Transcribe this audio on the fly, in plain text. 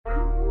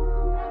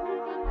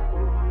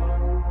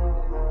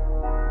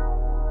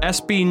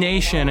SB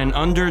Nation and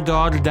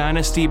Underdog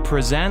Dynasty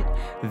present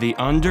the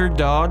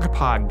Underdog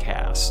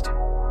Podcast.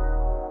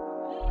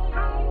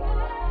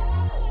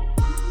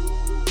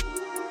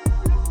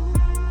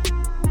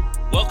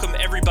 Welcome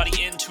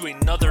everybody into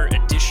another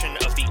edition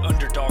of the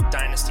Underdog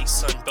Dynasty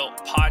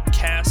Sunbelt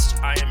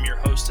Podcast. I am your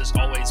host, as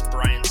always,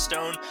 Brian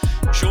Stone,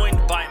 joined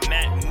by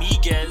Matt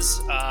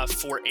Miguez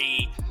for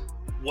a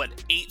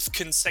eighth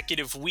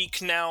consecutive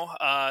week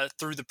now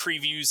through the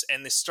previews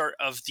and the start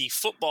of the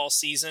football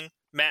season.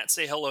 Matt,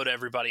 say hello to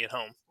everybody at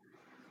home.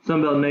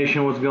 Sunbelt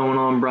Nation, what's going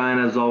on? Brian,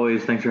 as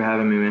always, thanks for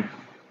having me, man.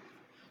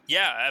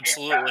 Yeah,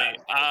 absolutely.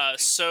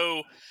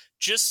 So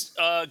just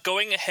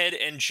going ahead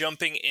and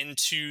jumping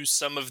into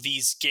some of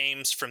these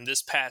games from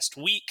this past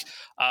week,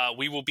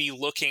 we will be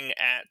looking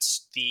at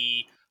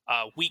the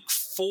week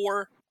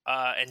 4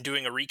 and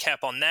doing a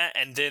recap on that,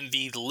 and then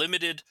the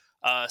limited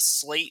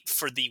slate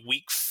for the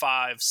week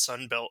 5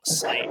 Sunbelt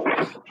slate.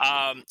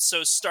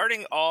 So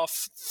starting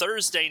off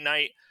Thursday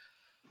night,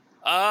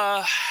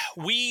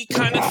 we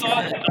kind of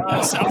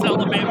thought South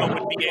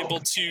Alabama would be able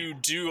to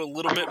do a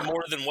little bit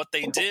more than what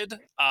they did,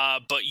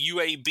 but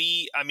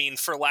UAB, I mean,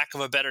 for lack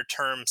of a better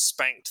term,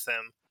 spanked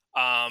them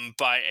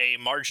by a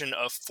margin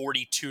of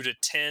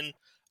 42-10.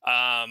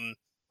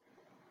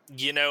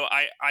 You know,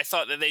 I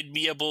thought that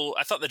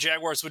I thought the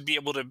Jaguars would be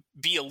able to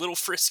be a little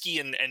frisky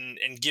and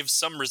give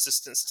some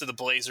resistance to the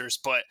Blazers,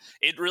 but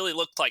it really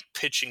looked like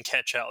pitch and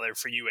catch out there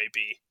for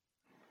UAB.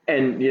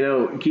 And, you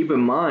know, keep in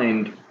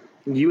mind,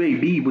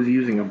 UAB was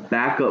using a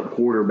backup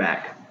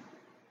quarterback.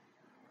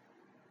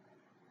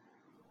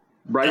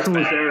 Bryson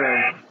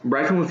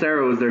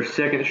Lucero was their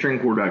second string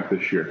quarterback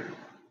this year.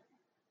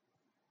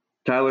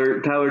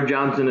 Tyler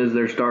Johnson is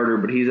their starter,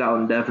 but he's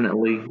out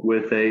indefinitely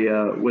with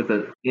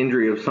an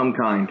injury of some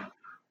kind.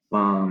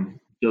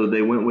 So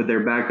they went with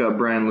their backup,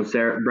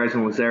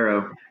 Bryson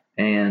Lucero,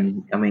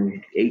 and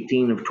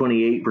 18 of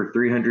 28 for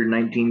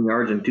 319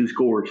 yards and 2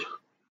 scores.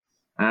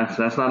 That's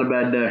not a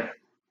bad day.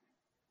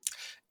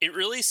 It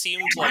really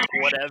seemed like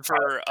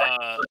whatever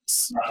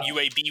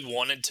UAB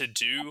wanted to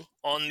do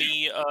on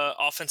the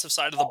offensive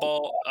side of the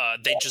ball,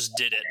 they just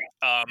did it.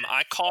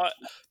 I caught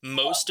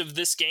most of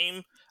this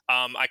game.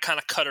 I kind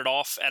of cut it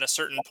off at a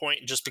certain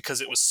point just because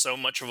it was so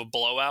much of a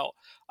blowout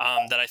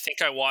that I think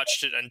I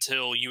watched it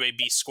until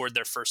UAB scored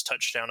their first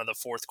touchdown of the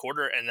fourth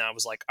quarter, and then I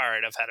was like, all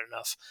right, I've had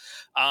enough.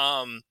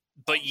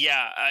 But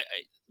yeah,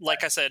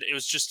 like I said, it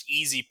was just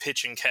easy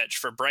pitch and catch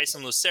for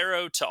Bryson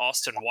Lucero to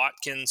Austin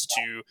Watkins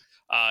to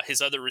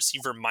his other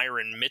receiver,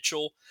 Myron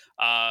Mitchell.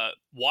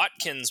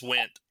 Watkins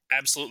went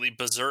absolutely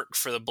berserk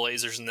for the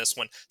Blazers in this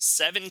one.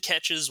 7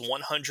 catches,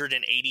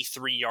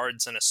 183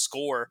 yards, and a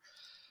score.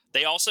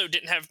 They also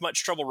didn't have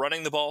much trouble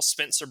running the ball.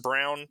 Spencer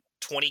Brown,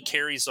 20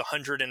 carries,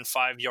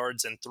 105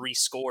 yards, and 3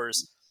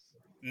 scores.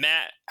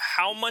 Matt,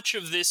 how much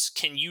of this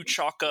can you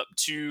chalk up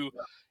to?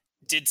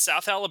 Did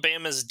South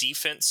Alabama's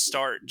defense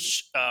start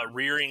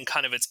rearing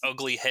kind of its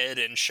ugly head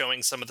and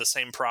showing some of the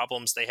same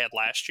problems they had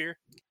last year?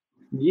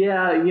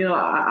 Yeah, you know,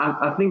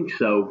 I think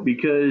so,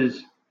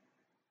 because,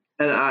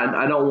 and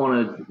I don't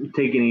want to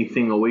take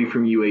anything away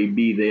from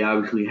UAB. They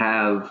obviously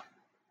have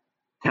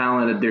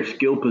talent at their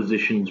skill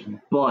positions,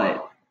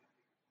 but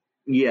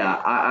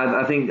yeah,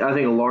 I think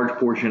a large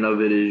portion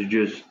of it is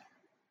just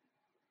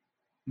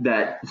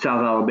that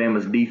South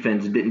Alabama's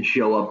defense didn't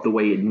show up the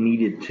way it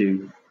needed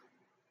to,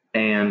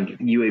 and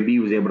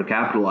UAB was able to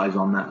capitalize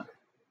on that.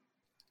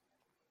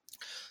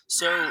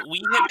 So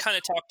we had kind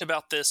of talked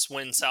about this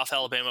when South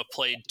Alabama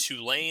played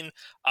Tulane.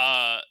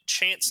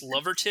 Chance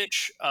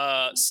Lovertich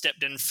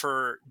stepped in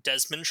for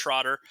Desmond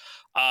Trotter.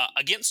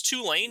 Against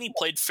Tulane, he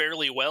played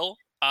fairly well.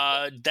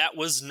 That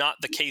was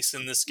not the case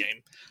in this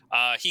game.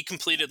 He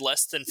completed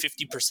less than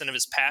 50% of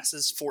his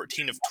passes,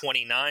 14 of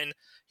 29.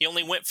 He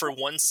only went for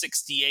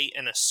 168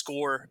 and a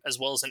score, as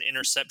well as an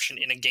interception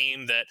in a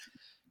game that,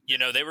 you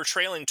know, they were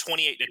trailing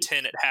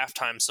 28-10 at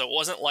halftime. So it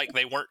wasn't like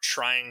they weren't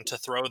trying to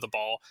throw the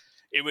ball.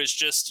 It was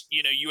just,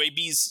 you know,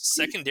 UAB's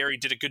secondary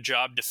did a good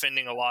job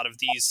defending a lot of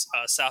these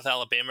South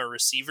Alabama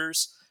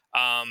receivers.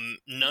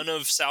 None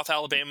of South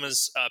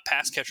Alabama's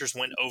pass catchers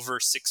went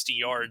over 60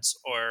 yards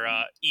or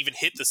even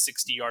hit the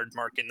 60-yard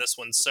mark in this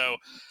one. So,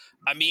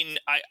 I mean,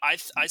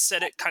 I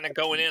said it kind of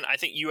going in. I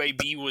think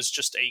UAB was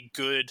just a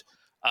good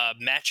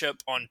matchup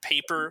on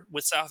paper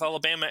with South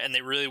Alabama, and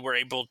they really were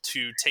able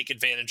to take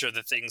advantage of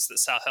the things that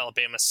South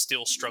Alabama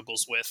still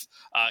struggles with,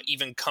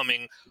 even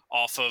coming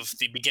off of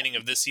the beginning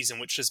of this season,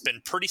 which has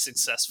been pretty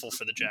successful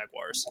for the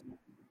Jaguars.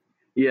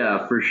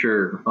 Yeah, for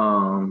sure.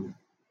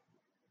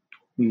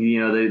 You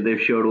know,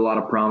 they've showed a lot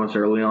of promise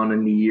early on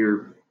in the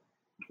year,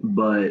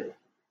 but,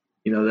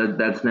 you know,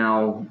 that's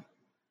now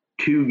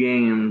 2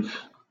 games,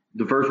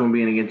 the first one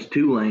being against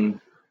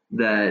Tulane,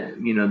 that,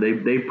 you know,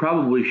 they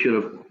probably should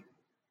have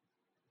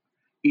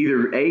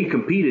either A,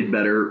 competed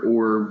better,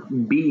 or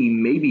B,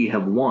 maybe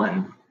have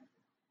won.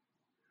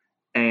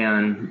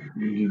 And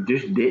you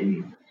just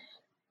didn't.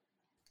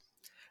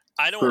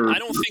 I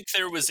don't think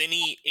there was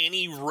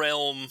any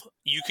realm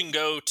you can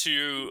go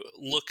to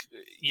look,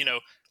 you know,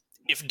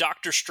 if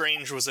Doctor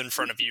Strange was in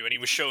front of you and he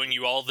was showing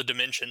you all the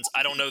dimensions,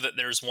 I don't know that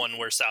there's one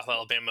where South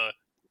Alabama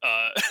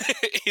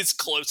is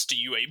close to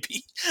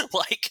UAB.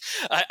 Like,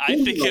 I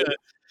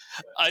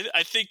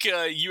think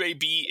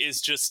UAB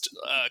is just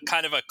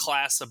kind of a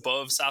class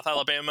above South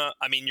Alabama.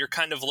 I mean, you're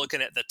kind of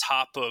looking at the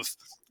top of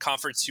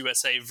Conference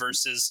USA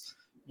versus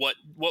what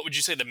would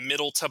you say the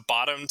middle to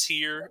bottom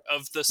tier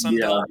of the Sun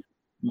Belt?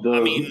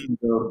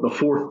 The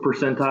fourth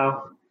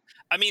percentile.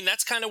 I mean,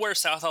 that's kind of where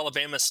South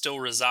Alabama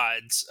still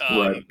resides.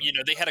 Right. You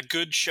know, they had a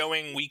good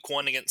showing week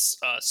 1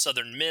 against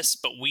Southern Miss,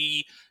 but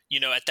we, you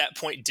know, at that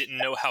point didn't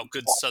know how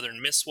good Southern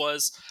Miss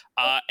was.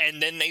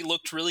 And then they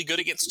looked really good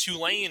against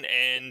Tulane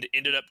and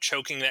ended up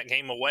choking that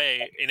game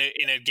away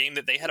in a game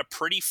that they had a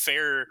pretty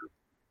fair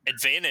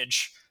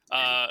advantage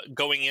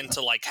going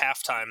into like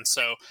halftime.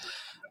 So,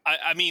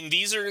 I mean,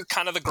 these are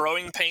kind of the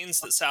growing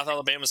pains that South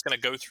Alabama is going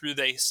to go through.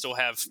 They still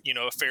have, you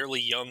know, a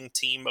fairly young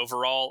team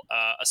overall,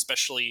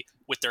 especially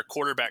with their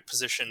quarterback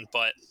position.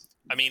 But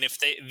I mean,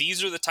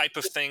 these are the type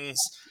of things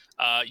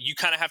you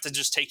kind of have to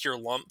just take your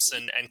lumps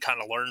and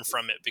kind of learn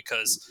from it,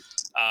 because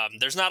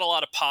there's not a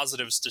lot of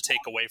positives to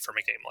take away from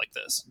a game like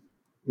this.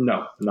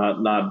 No,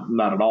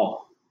 not at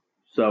all.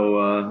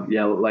 So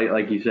yeah,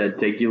 like you said,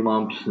 take your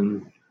lumps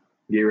and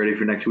get ready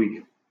for next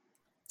week.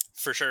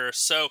 For sure.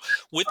 So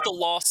with the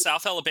loss,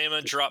 South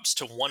Alabama drops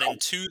to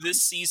 1-2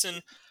 this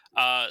season.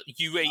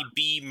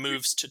 UAB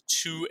moves to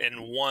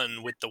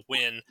 2-1 with the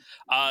win.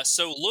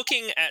 So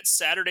looking at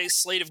Saturday's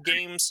slate of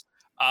games,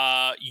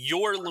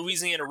 your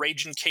Louisiana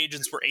Ragin'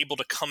 Cajuns were able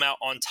to come out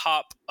on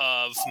top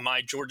of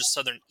my Georgia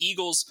Southern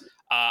Eagles.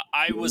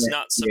 I was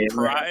not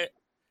surprised.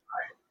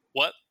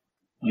 What?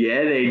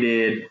 Yeah, they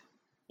did.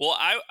 Well,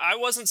 I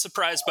wasn't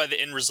surprised by the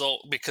end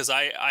result, because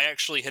I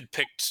actually had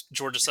picked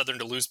Georgia Southern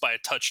to lose by a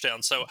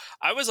touchdown. So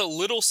I was a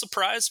little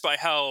surprised by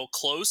how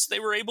close they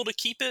were able to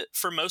keep it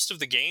for most of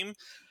the game.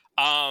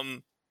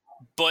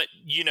 But,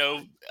 you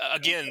know,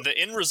 again, the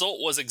end result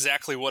was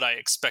exactly what I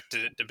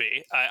expected it to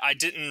be. I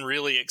didn't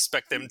really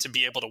expect them to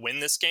be able to win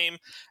this game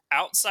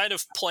outside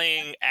of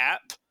playing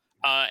App.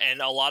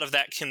 And a lot of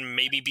that can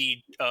maybe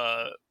be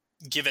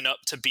given up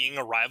to being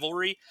a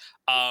rivalry.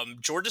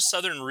 Georgia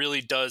Southern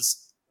really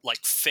does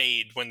like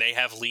fade when they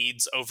have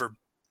leads over,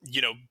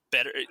 you know,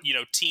 better, you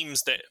know,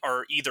 teams that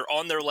are either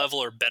on their level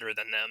or better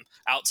than them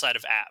outside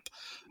of App.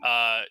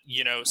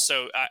 You know,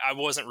 so I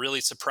wasn't really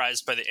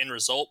surprised by the end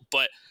result,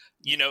 but,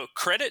 you know,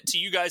 credit to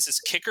you guys as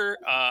kicker.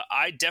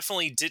 I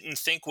definitely didn't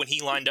think when he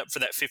lined up for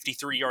that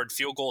 53-yard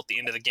field goal at the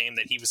end of the game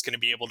that he was going to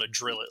be able to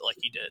drill it like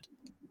he did.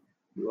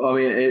 I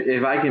mean,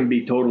 if I can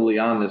be totally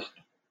honest,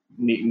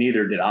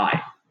 neither did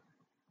I.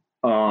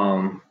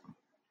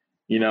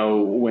 You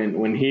know,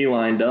 when he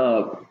lined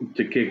up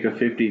to kick a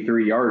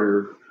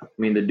 53-yarder, I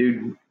mean, the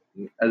dude,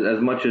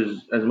 as much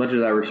as I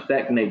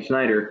respect Nate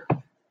Snyder,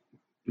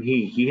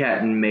 he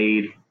hadn't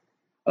made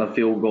a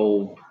field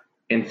goal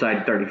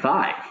inside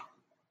 35.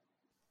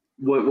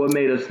 What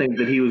made us think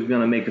that he was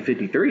going to make a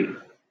 53?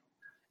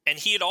 And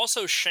he had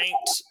also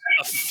shanked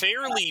a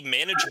fairly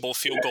manageable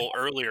field goal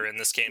earlier in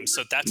this game,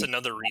 so that's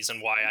another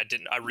reason why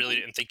I really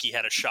didn't think he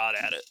had a shot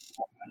at it.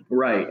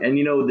 Right, and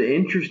you know the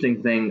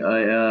interesting thing,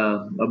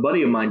 a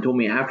buddy of mine told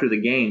me after the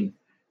game,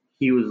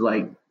 he was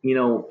like, you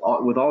know,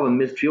 with all the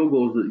missed field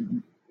goals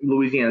that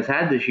Louisiana's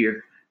had this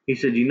year, he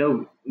said, you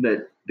know,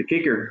 that the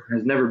kicker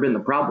has never been the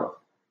problem.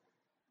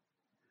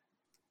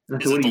 And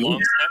I said, what do you mean?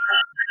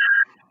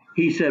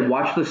 He said,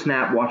 watch the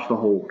snap, watch the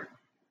hold.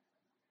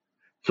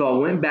 So I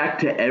went back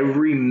to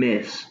every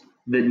miss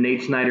that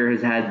Nate Snyder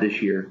has had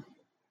this year,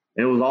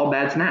 and it was all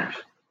bad snaps.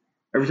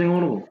 Every single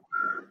one of them.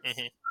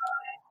 Mm-hmm.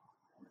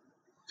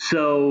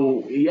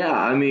 So, yeah,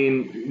 I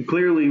mean,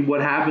 clearly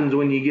what happens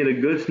when you get a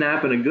good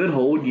snap and a good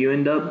hold, he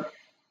ends up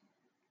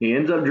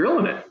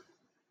drilling it.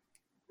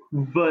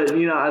 But,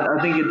 you know, I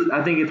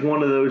think it's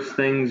one of those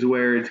things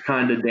where it's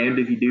kind of damned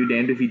if you do,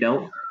 damned if you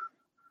don't.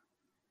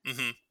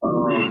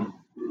 Mm-hmm.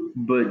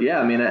 But, yeah,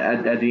 I mean,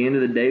 at the end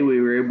of the day,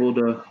 we were able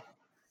to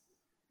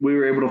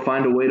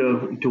find a way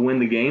to win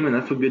the game, and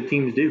that's what good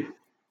teams do.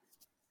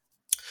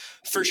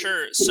 For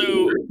sure.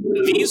 So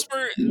these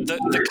were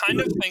the kind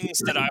of things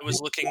that I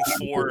was looking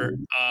for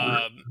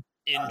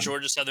in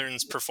Georgia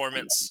Southern's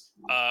performance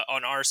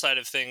on our side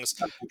of things.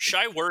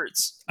 Shai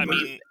Werts, I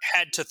mean,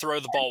 had to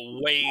throw the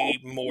ball way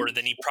more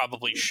than he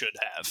probably should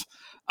have.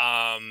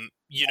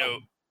 You know,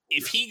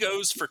 if he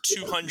goes for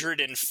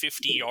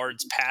 250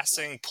 yards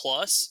passing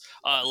plus,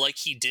 like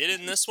he did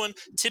in this one,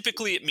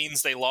 typically it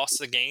means they lost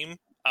the game.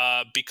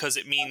 Because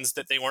it means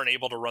that they weren't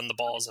able to run the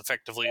ball as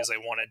effectively as they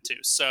wanted to.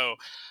 So,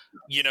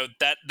 you know,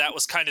 that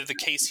was kind of the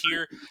case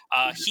here.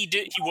 He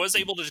was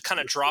able to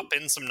kind of drop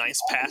in some nice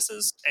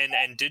passes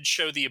and did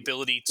show the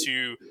ability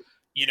to,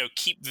 you know,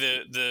 keep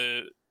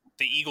the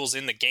Eagles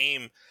in the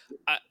game.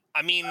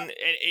 I mean,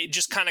 it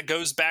just kind of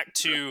goes back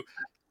to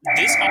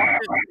this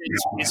offense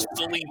is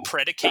fully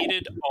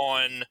predicated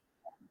on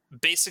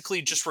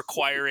basically just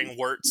requiring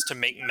Wirtz to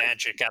make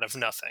magic out of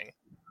nothing.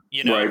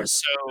 You know, right.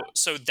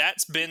 So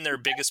that's been their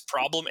biggest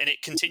problem, and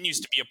it continues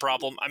to be a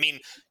problem. I mean,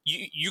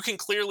 you can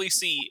clearly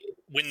see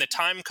when the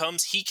time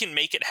comes, he can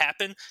make it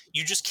happen.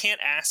 You just can't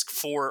ask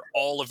for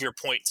all of your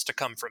points to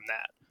come from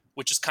that,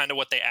 which is kind of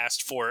what they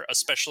asked for,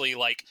 especially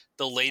like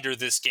the later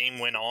this game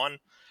went on.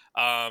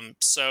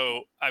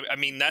 So I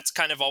mean, that's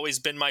kind of always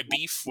been my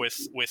beef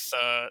with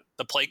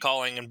the play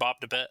calling and Bob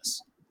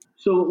DeBess.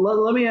 So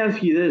let me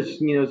ask you this,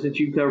 since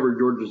you covered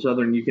Georgia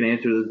Southern, you can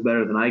answer this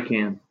better than I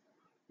can.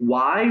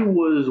 Why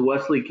was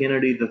Wesley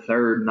Kennedy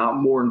III not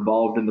more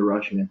involved in the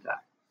rushing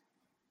attack?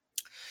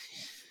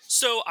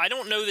 So I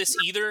don't know this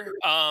either.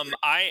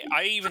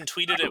 I even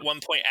tweeted at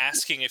one point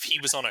asking if he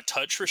was on a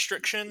touch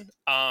restriction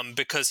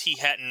because he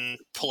hadn't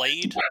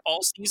played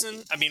all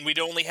season. I mean, we'd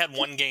only had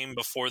one game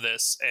before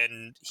this,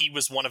 and he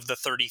was one of the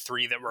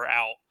 33 that were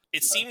out.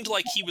 It seemed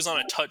like he was on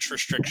a touch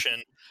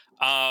restriction,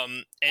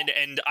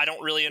 and I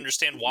don't really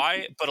understand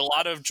why, but a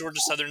lot of Georgia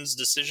Southern's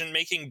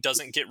decision-making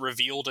doesn't get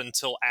revealed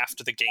until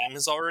after the game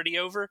is already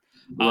over.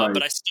 Right.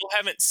 But I still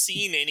haven't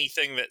seen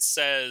anything that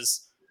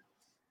says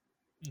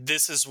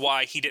this is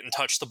why he didn't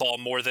touch the ball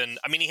more than,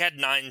 I mean, he had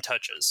 9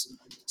 touches.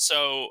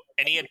 So,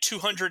 and he had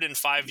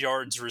 205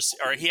 yards,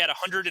 he had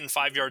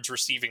 105 yards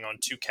receiving on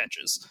 2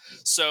 catches.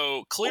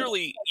 So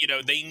clearly,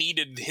 they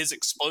needed his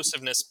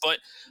explosiveness. But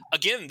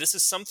again, this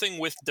is something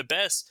with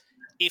DeBess.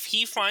 If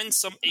he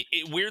finds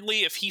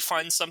weirdly, if he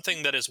finds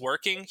something that is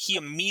working, he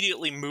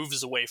immediately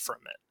moves away from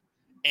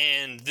it.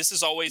 And this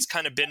has always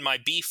kind of been my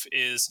beef,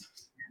 is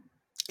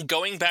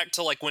going back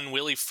to like when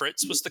Willie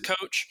Fritz was the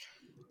coach,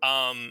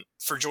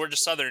 for Georgia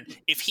Southern,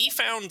 if he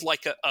found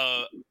like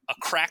a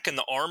crack in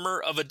the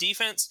armor of a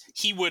defense,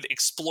 he would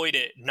exploit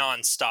it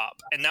nonstop.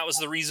 And that was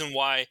the reason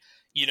why,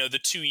 the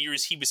 2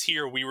 years he was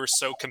here, we were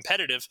so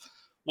competitive.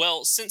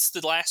 Well, since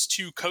the last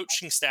 2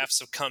 coaching staffs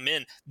have come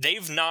in,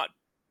 they've not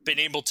been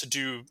able to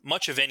do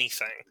much of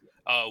anything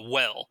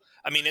well.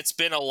 I mean, it's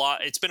been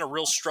a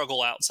real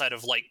struggle outside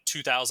of like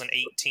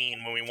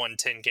 2018 when we won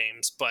 10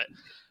 games. But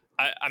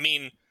I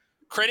mean,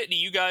 credit to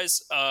you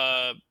guys.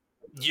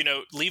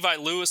 Levi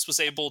Lewis was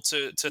able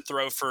to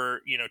throw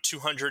for,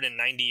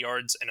 290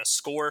 yards and a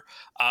score.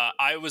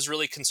 I was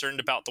really concerned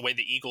about the way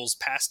the Eagles'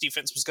 pass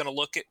defense was going to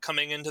look at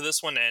coming into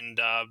this one,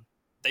 and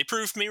they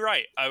proved me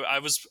right. I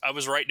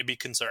was right to be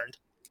concerned.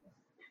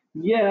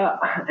 Yeah,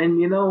 and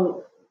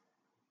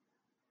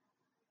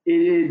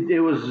it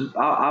was.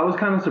 I was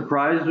kind of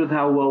surprised with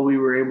how well we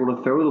were able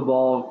to throw the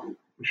ball,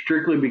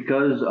 strictly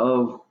because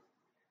of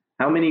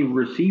how many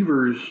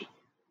receivers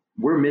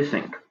we're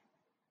missing.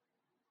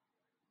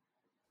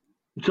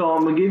 So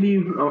I'm gonna give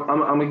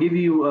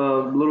you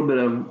a little bit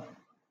of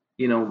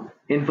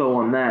info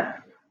on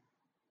that.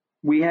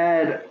 We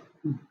had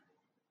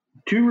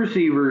 2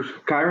 receivers,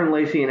 Kyron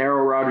Lacey and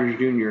Errol Rogers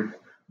Jr.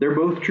 They're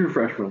both true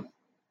freshmen.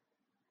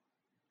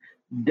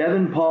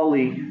 Devin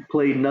Pauly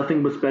played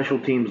nothing but special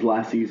teams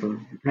last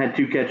season. Had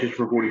 2 catches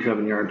for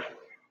 47 yards.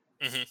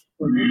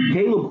 Mm-hmm.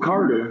 Caleb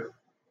Carter,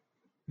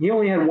 he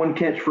only had 1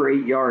 catch for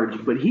 8 yards,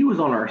 but he was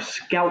on our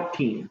scout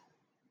team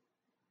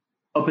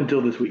up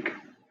until this week.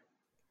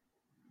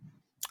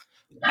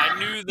 I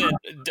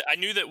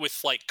knew that with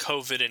like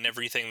COVID and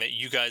everything, that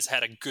you guys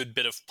had a good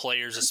bit of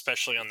players,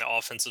 especially on the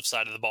offensive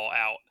side of the ball,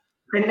 out.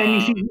 And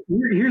you see,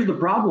 here's the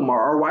problem: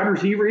 our wide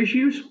receiver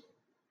issues,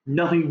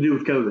 nothing to do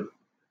with COVID.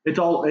 It's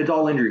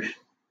all injuries.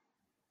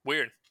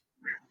 Weird.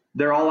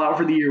 They're all out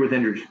for the year with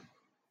injuries.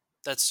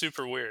 That's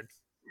super weird.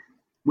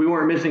 We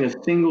weren't missing a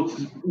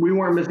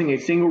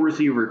single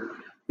receiver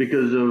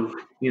because of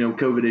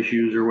COVID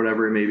issues or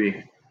whatever it may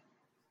be.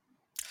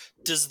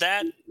 Does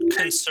that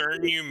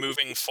concern you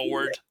moving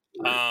forward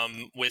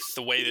with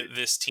the way that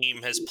this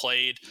team has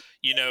played?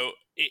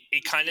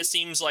 It kind of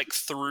seems like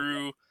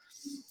through,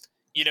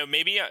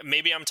 maybe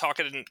I'm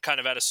talking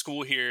kind of out of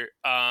school here,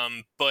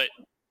 but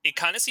it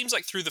kind of seems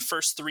like through the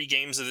first 3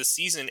 games of this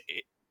season,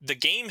 the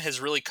game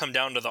has really come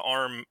down to the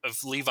arm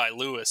of Levi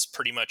Lewis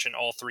pretty much in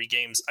all 3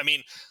 games. I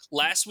mean,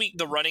 last week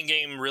the running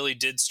game really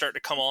did start to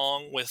come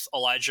along with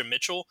Elijah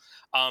Mitchell,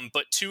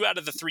 but 2 out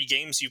of the 3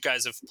 games you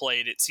guys have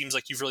played, it seems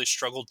like you've really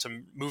struggled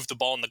to move the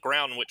ball on the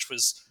ground, which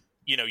was,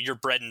 your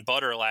bread and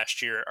butter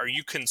last year. Are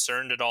you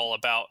concerned at all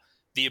about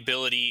the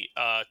ability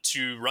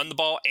to run the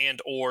ball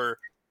and or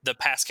the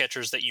pass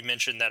catchers that you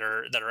mentioned that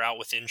are out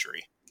with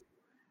injury?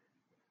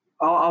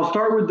 I'll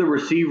start with the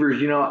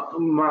receivers.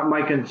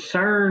 My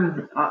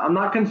concern, I'm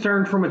not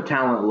concerned from a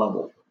talent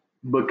level,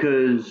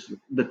 because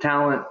the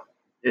talent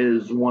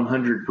is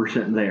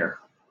 100% there.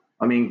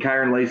 I mean,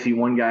 Kyron Lacey,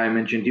 one guy I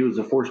mentioned, he was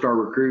a 4-star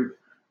recruit.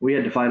 We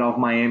had to fight off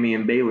Miami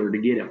and Baylor to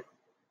get him.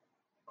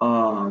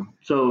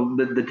 So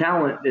the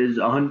talent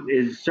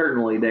is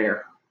certainly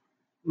there.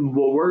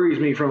 What worries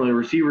me from a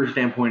receiver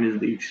standpoint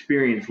is the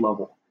experience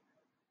level.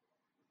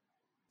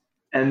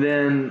 And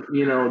then,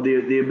 our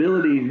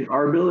ability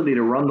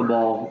to run the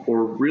ball,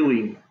 or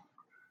really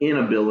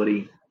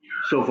inability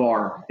so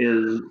far,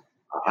 is,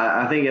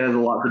 I think it has a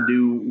lot to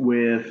do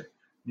with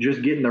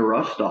just getting the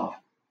rust off.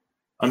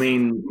 I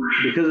mean,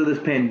 because of this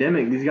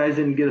pandemic, these guys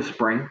didn't get a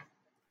spring.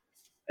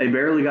 They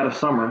barely got a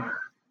summer.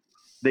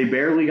 They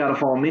barely got a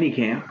fall mini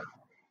camp.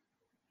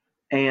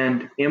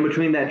 And in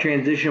between that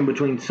transition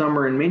between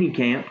summer and mini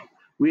camp,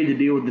 we had to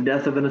deal with the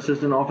death of an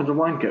assistant offensive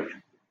line coach.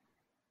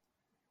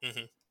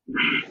 Mm-hmm.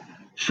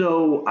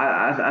 So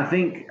I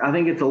think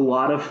it's a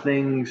lot of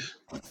things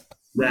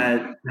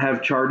that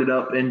have charted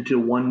up into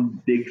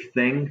one big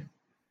thing,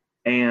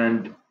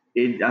 and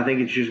I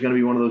think it's just going to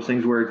be one of those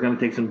things where it's going to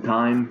take some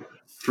time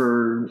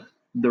for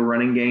the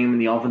running game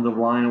and the offensive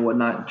line and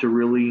whatnot to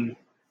really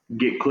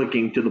get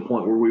clicking to the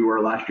point where we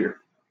were last year.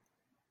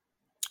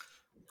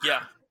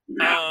 Yeah.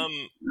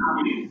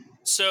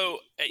 So,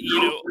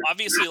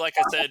 obviously, like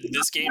I said,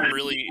 this game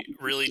really,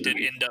 really did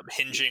end up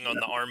hinging on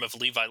the arm of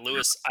Levi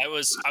Lewis. I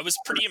was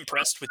pretty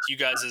impressed with you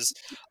guys'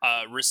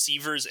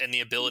 receivers and the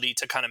ability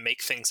to kind of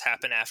make things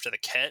happen after the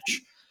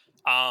catch.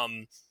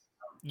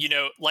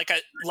 Like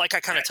I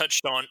kind of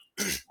touched on,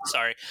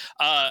 sorry,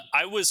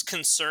 I was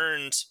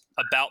concerned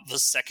about the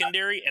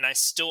secondary, and I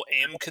still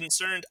am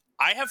concerned.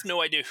 I have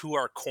no idea who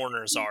our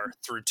corners are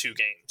through 2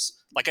 games.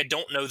 Like, I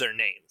don't know their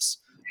names.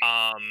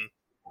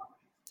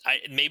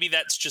 Maybe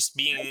that's just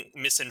being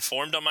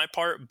misinformed on my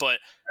part, but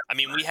I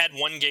mean, we had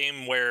one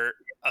game where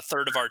a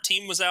third of our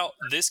team was out.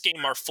 This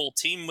game, our full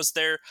team was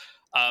there,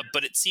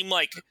 but it seemed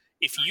like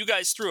if you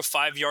guys threw a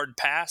 5-yard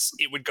pass,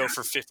 it would go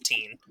for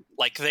 15.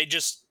 Like they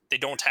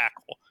don't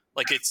tackle.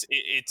 Like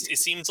it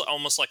seems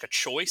almost like a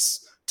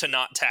choice to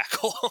not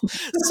tackle.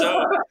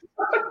 So,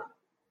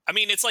 I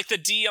mean, it's like the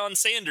Deion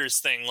Sanders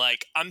thing.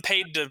 Like I'm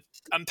paid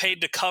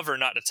to cover,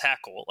 not to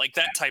tackle. Like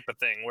that type of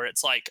thing, where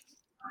it's like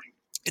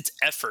it's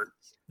effort.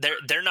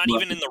 They're not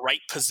even in the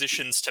right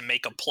positions to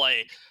make a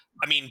play.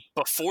 I mean,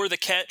 before the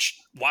catch,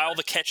 while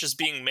the catch is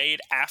being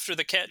made, after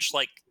the catch,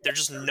 like they're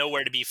just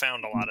nowhere to be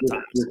found a lot of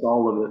times. With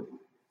all of it.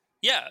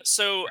 Yeah,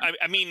 so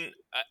I mean,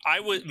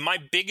 my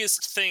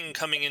biggest thing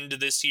coming into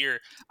this year,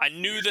 I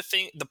knew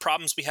the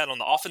problems we had on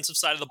the offensive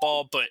side of the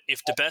ball, but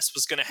if DeBest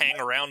was going to hang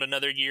around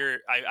another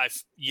year, I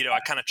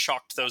kind of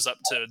chalked those up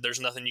to there's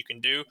nothing you can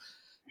do.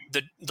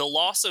 The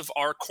loss of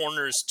our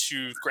corners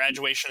to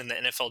graduation in the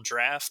NFL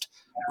draft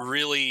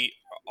really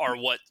are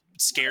what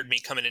scared me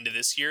coming into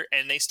this year,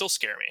 and they still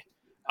scare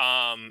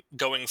me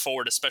going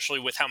forward, especially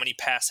with how many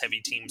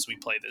pass-heavy teams we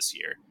play this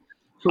year.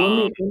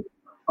 So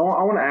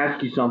I want to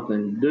ask you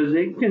something. Does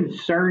it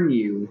concern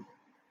you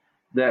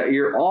that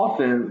your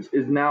offense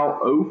is now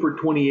 0 for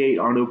 28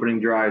 on opening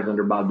drives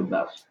under Bob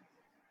DeBest?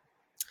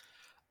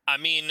 I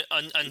mean,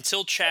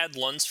 until Chad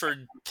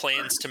Lunsford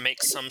plans to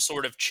make some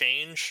sort of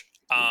change,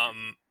 I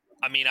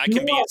mean, I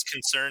can be as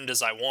concerned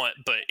as I want,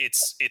 but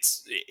it's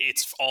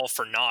all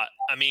for naught.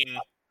 I mean,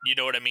 you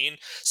know what I mean?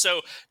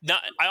 So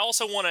I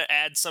also want to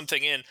add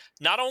something in.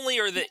 Not only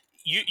are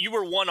you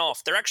were one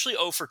off, they're actually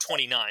 0 for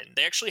 29.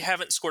 They actually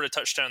haven't scored a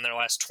touchdown in their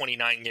last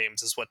 29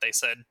 games, is what they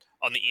said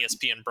on the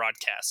ESPN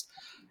broadcast.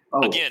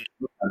 Oh. Again,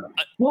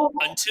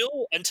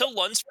 until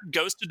Lunsford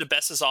goes to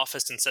DeBest's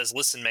office and says,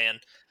 listen,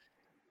 man,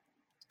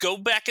 go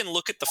back and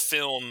look at the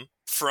film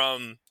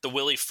from the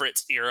Willie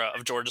Fritz era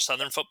of Georgia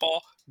Southern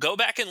football. Go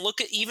back and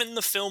look at even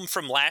the film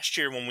from last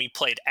year when we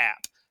played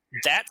App.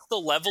 That's the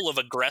level of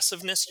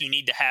aggressiveness you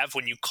need to have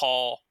when you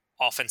call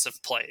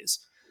offensive plays,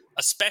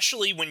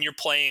 especially when you're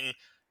playing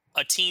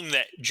a team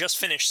that just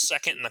finished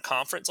second in the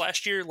conference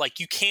last year. Like,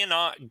 you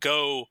cannot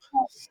go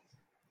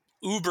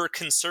uber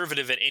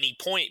conservative at any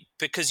point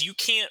because you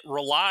can't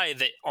rely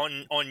that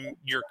on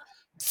your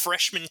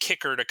freshman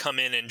kicker to come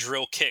in and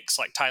drill kicks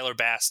like Tyler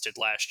Bass did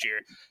last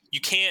year.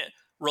 You can't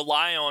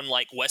rely on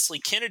like Wesley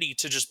Kennedy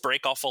to just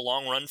break off a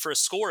long run for a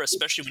score,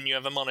 especially when you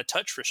have him on a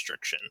touch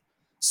restriction.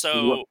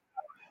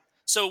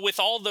 So with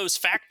all those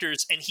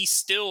factors, and he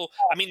still,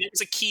 I mean, it's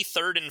a key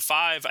 3rd and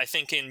 5, I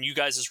think, in you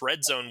guys'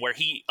 red zone where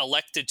he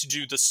elected to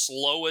do the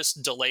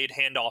slowest delayed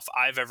handoff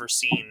I've ever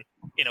seen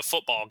in a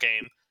football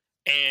game.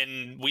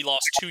 And we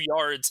lost 2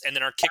 yards, and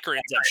then our kicker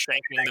ends up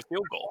shanking the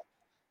field goal.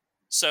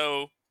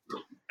 So,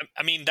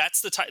 I mean,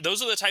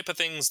 those are the type of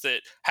things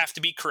that have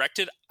to be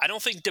corrected. I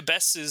don't think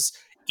DeBest is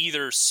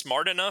either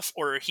smart enough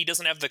or he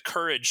doesn't have the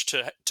courage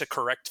to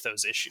correct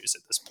those issues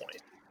at this point.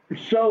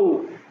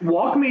 So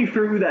walk me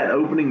through that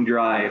opening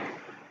drive.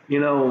 You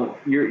know,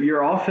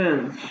 your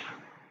offense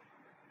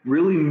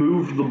really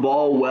moved the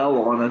ball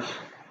well on us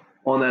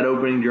on that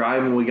opening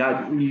drive,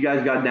 and you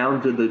guys got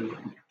down to the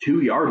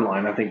 2-yard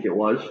line, I think it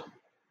was,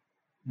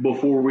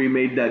 before we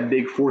made that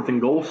big 4th and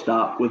goal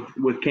stop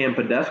with Cam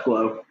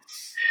Pedesclo.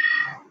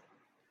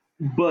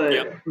 But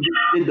yep.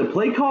 Did the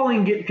play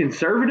calling get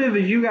conservative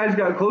as you guys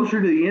got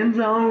closer to the end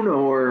zone,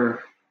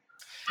 or?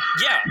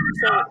 Yeah,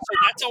 so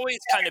that's always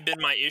kind of been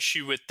my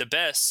issue with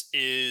DeBest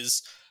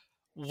is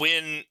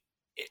when,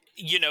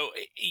 you know,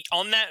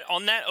 on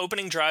that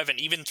opening drive and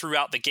even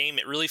throughout the game,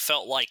 it really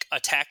felt like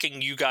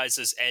attacking you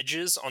guys'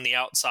 edges on the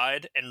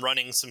outside and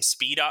running some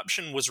speed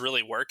option was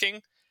really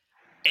working.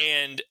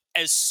 And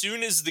as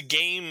soon as the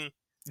game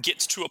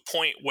gets to a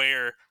point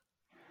where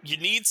you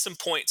need some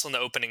points on the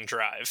opening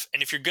drive,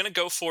 and if you're going to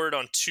go for it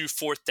on 2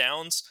 4th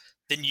downs,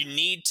 then you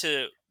need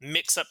to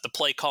mix up the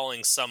play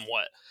calling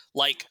somewhat.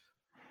 Like,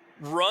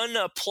 run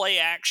a play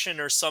action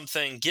or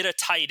something, get a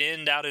tight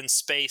end out in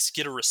space,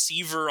 get a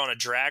receiver on a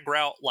drag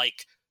route,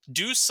 like,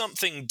 do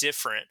something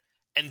different.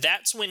 And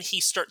that's when he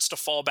starts to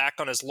fall back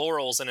on his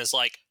laurels and is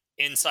like,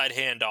 inside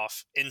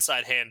handoff,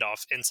 inside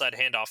handoff, inside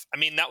handoff. I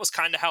mean, that was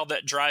kind of how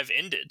that drive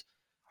ended.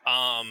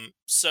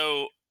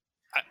 So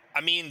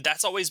I mean,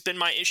 that's always been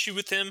my issue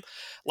with him.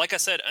 Like I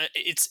said,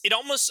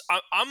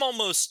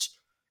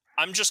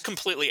 I'm just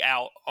completely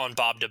out on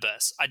Bob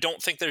DeBesse. I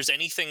don't think there's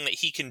anything that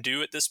he can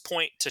do at this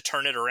point to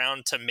turn it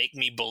around to make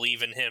me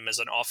believe in him as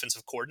an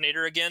offensive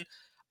coordinator again.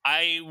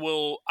 I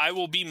will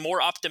be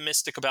more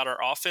optimistic about our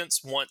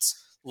offense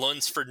once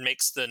Lunsford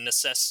makes the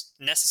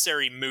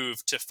necessary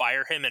move to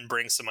fire him and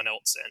bring someone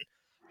else in.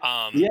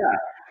 Yeah.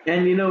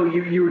 And,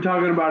 you were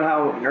talking about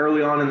how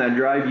early on in that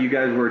drive you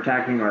guys were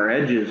attacking our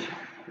edges,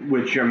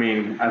 which, I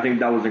mean, I think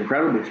that was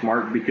incredibly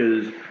smart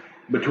because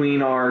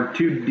between our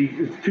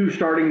two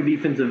starting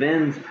defensive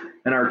ends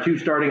and our two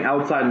starting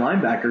outside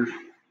linebackers,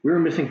 we were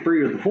missing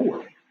 3 of the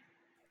 4.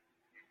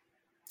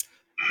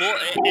 Well,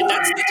 and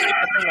that's the type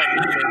of thing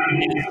I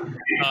mean.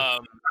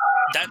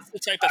 That's the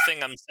type of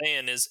thing I'm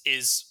saying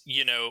is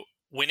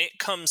when it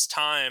comes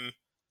time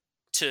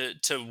to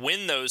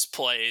win those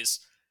plays,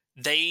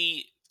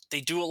 they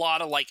do a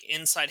lot of like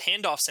inside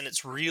handoffs, and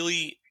it's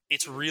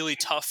really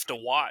tough to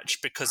watch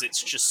because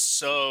it's just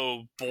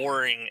so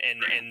boring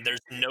and there's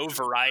no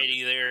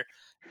variety there.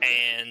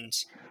 And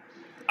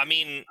I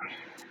mean,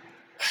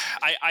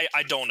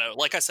 I don't know.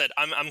 Like I said,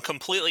 I'm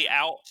completely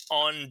out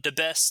on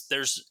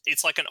DeBesse.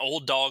 It's like an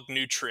old dog,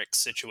 new trick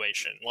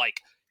situation.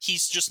 Like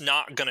he's just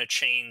not going to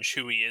change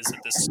who he is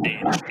at this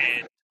stage.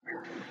 And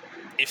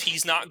if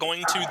he's not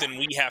going to, then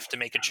we have to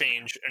make a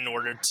change in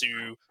order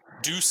to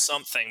do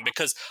something,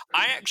 because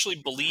I actually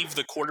believe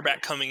the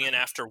quarterback coming in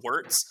after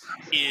Wirtz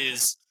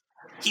he's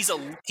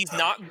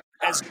not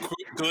as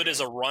good as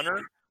a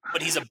runner,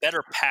 but he's a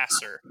better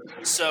passer.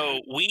 So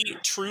we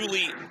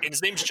truly, and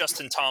his name's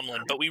Justin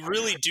Tomlin, but we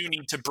really do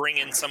need to bring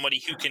in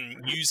somebody who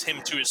can use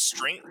him to his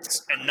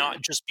strengths and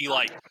not just be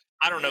like,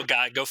 I don't know,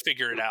 guy, go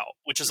figure it out,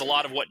 which is a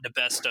lot of what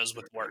DeBesse does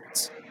with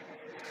Wirtz.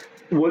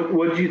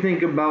 What do you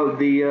think about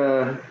the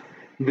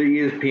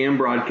ESPN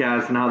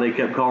broadcast and how they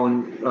kept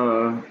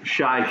calling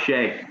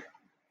Shay?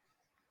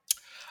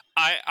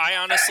 I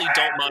honestly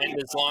don't mind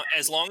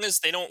as long as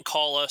they don't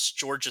call us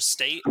Georgia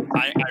State.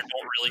 I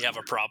don't really have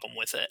a problem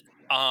with it.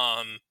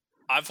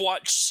 I've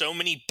watched so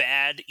many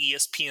bad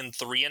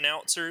ESPN3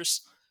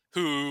 announcers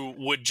who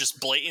would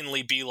just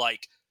blatantly be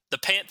like, the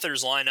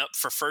Panthers line up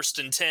for 1st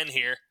and 10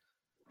 here.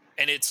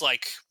 And it's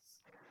like,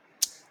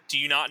 do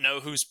you not know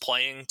who's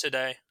playing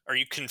today? Are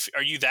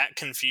you that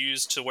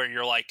confused to where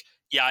you're like,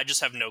 yeah, I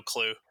just have no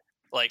clue?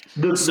 Like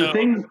the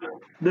thing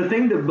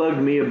that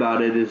bugged me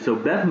about it is, so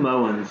Beth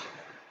Mowins,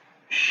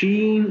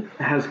 she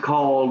has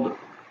called,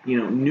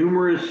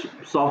 numerous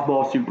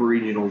softball super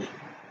regionals,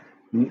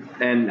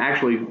 and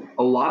actually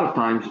a lot of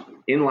times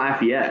in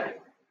Lafayette.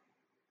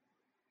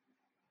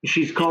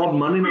 She's called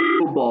Monday Night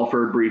Football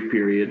for a brief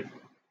period.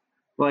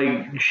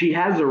 Like, she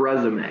has a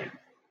resume.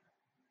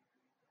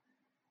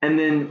 And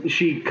then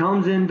she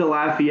comes into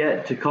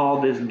Lafayette to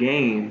call this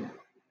game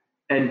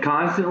and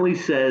constantly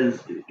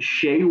says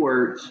Shay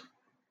Wirtz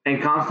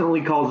and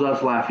constantly calls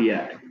us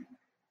Lafayette.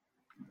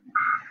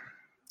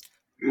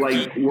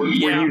 Like, were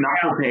you not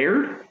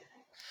prepared?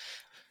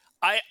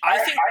 I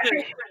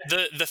think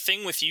that the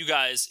thing with you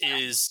guys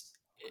is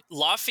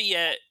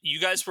Lafayette, you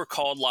guys were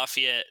called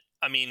Lafayette,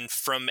 I mean,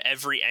 from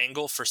every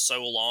angle for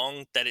so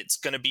long that it's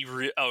going to be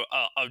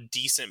a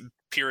decent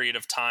period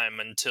of time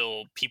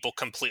until people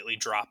completely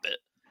drop it.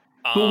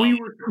 But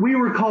we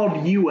were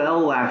called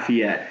UL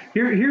Lafayette.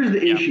 Here's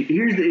the issue.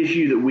 Here's the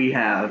issue that we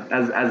have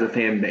as a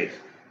fan base.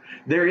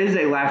 There is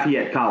a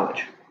Lafayette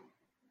College.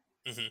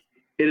 Mm-hmm.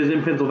 It is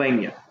in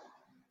Pennsylvania.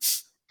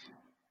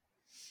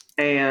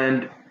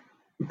 And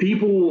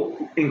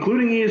people,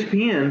 including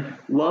ESPN,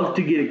 love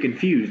to get it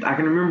confused. I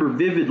can remember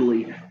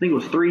vividly, I think it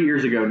was 3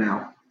 years ago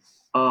now,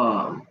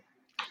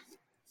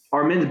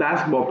 our men's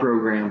basketball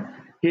program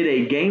hit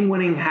a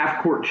game-winning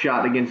half-court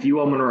shot against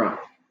UL Monroe.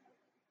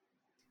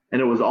 And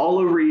it was all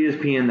over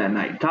ESPN that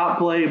night. Top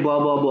play, blah,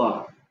 blah,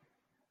 blah.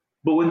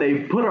 But when they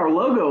put our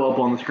logo up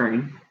on the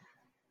screen,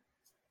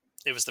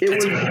 it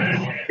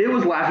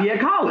was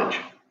Lafayette College.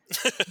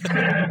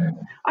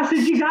 I said,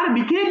 you got to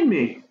be kidding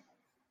me.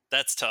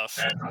 That's tough.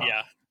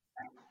 Yeah.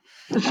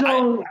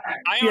 So,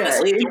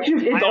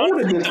 it's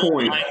old at this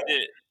point.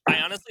 I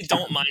honestly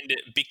don't mind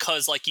it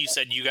because, like you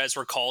said, you guys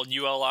were called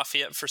UL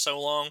Lafayette for so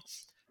long.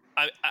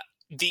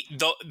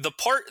 The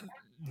part,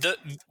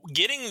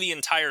 getting the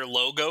entire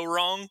logo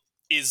wrong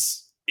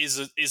is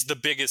the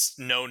biggest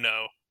no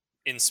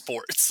in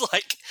sports.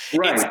 Like,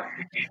 right.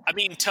 I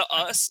mean, to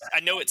us,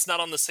 I know it's not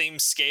on the same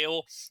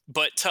scale,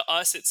 but to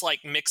us, it's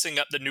like mixing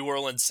up the New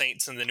Orleans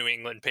Saints and the New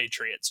England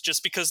Patriots.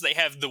 Just because they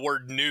have the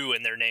word "new"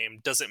 in their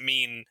name doesn't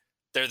mean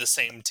they're the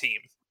same team,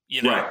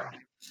 Right.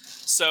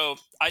 So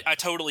I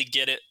totally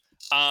get it.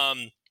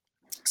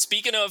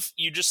 Speaking of,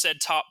 you just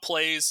said top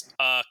plays.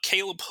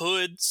 Caleb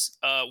Hood's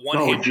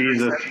one-handed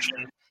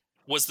reception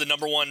was the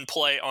number one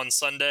play on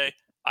Sunday.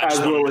 As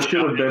well it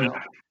should have been.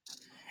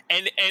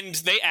 And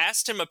they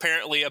asked him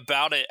apparently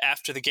about it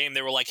after the game.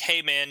 They were like,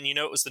 hey, man,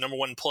 it was the number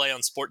one play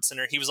on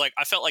SportsCenter. He was like,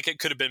 I felt like it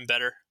could have been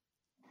better.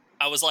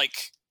 I was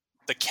like,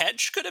 the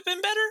catch could have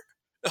been better,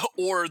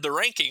 or the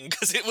ranking,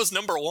 because it was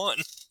number 1.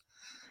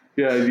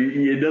 Yeah,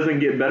 it doesn't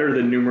get better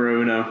than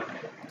numero uno.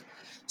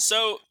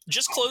 So,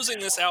 just closing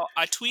this out,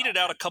 I tweeted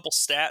out a couple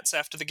stats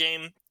after the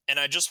game, and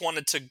I just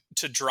wanted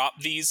to drop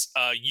these.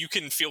 You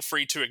can feel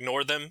free to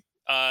ignore them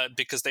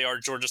because they are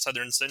Georgia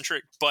Southern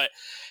centric. But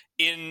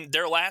in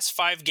their last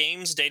 5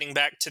 games, dating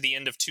back to the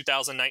end of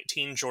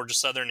 2019, Georgia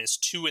Southern is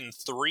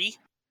 2-3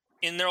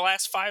 in their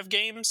last 5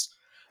 games.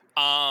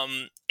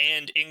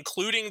 And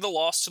including the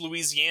loss to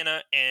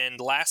Louisiana and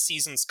last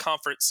season's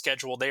conference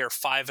schedule, they are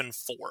 5-4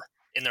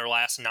 in their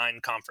last 9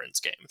 conference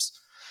games.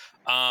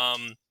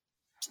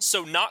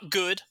 So not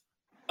good.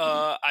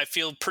 I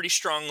feel pretty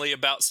strongly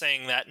about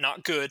saying that,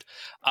 not good.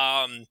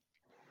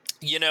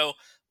 You know,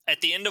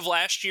 at the end of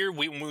last year,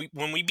 when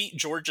we beat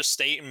Georgia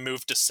State and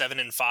moved to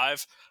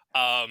 7-5,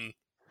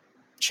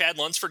 Chad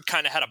Lunsford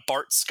kind of had a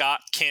Bart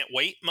Scott can't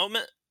wait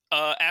moment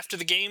after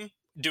the game,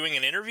 doing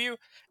an interview,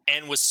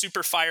 and was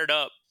super fired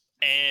up,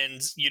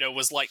 and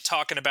was like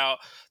talking about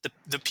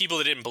the people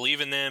that didn't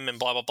believe in them and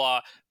blah blah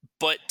blah.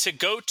 But to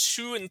go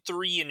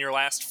 2-3 in your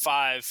last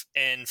 5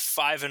 and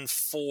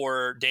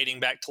 5-4 dating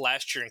back to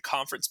last year in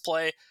conference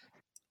play,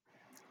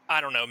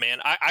 I don't know, man.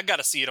 I got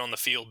to see it on the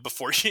field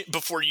before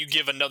you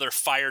give another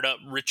fired up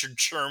Richard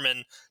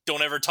Sherman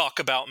 "don't ever talk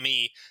about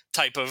me"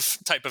 type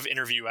of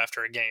interview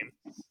after a game.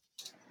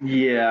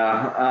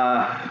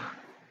 Yeah.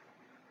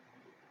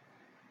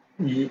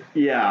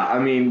 Yeah. I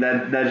mean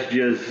that's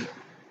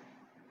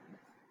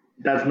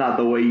not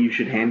the way you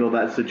should handle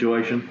that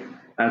situation.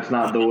 That's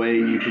not the way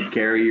you should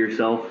carry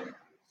yourself,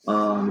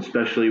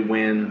 especially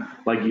when,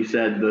 like you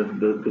said,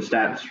 the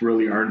stats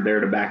really aren't there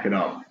to back it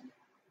up.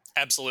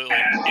 Absolutely.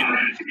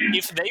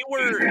 If they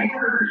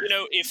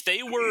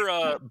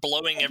were,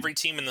 blowing every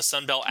team in the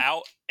Sun Belt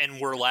out and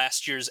were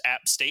last year's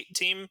App State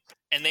team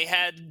and they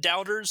had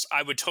doubters,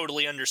 I would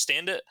totally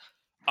understand it.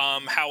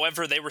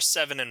 However, they were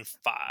 7-5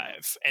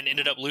 and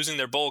ended up losing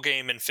their bowl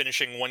game and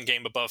finishing 1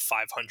 game above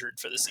 500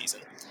 for the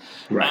season.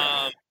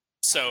 Right.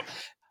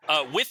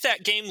 With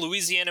that game,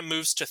 Louisiana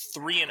moves to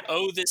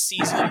 3-0 this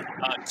season,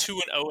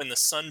 2-0 in the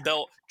Sun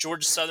Belt.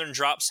 Georgia Southern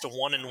drops to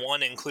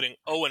 1-1, including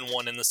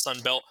 0-1 in the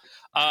Sun Belt.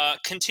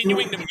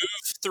 Continuing to move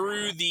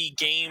through the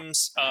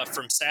games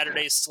from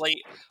Saturday's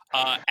slate,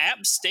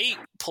 App State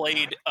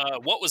played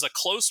what was a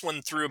close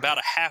one through about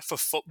a half of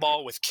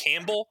football with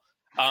Campbell.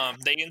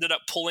 They ended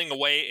up pulling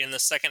away in the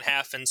second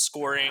half and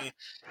scoring,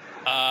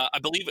 I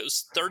believe it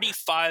was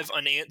 35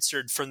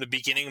 unanswered from the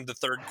beginning of the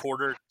third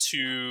quarter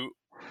to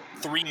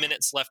 3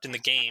 minutes left in the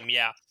game.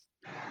 Yeah.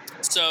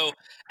 So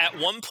at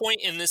one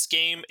point in this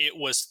game, it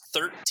was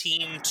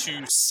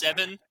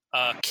 13-7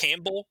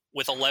 Campbell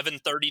with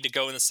 11:30 to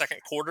go in the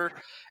second quarter.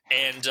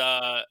 And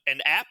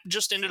App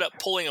just ended up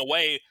pulling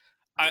away.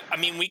 I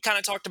mean, we kind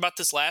of talked about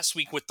this last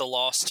week with the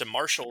loss to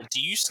Marshall. Do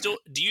you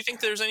think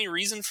there's any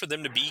reason for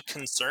them to be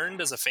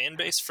concerned as a fan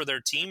base for their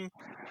team?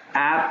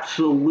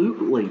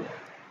 Absolutely.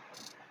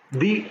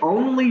 The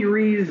only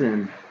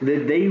reason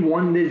that they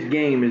won this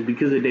game is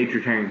because of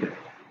Dietrich Harrington.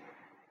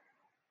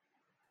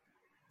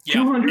 Yeah.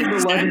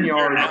 211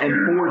 yards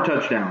and 4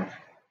 touchdowns.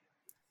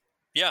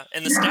 Yeah,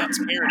 and the stats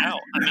bear it out.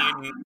 I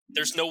mean,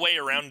 there's no way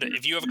around it.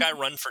 If you have a guy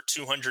run for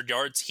 200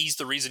 yards, he's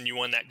the reason you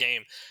won that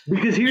game.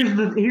 Because here's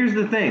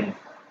the thing.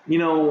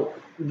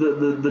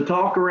 The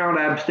talk around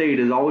App State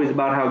is always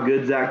about how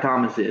good Zach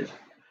Thomas is.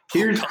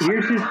 Here's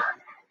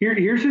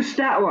his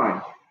stat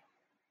line.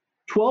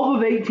 12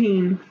 of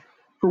 18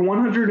 for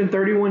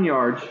 131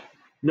 yards,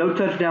 no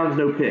touchdowns,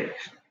 no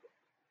picks.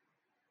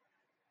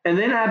 And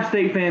then App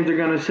State fans are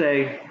going to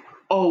say,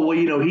 oh,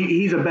 well,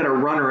 he's a better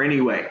runner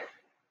anyway.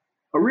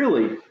 Oh,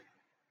 really?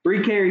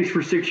 3 carries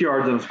for 6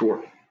 yards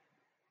unscored.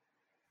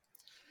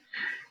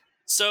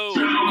 So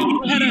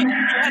you had a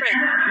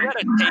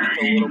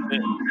take a little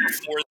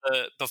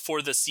bit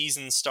before the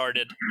season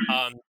started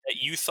that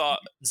you thought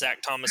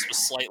Zach Thomas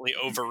was slightly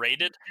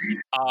overrated.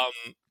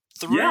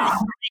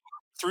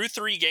 Through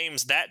 3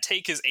 games, that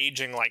take is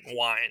aging like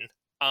wine.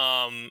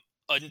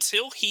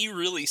 Until he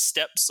really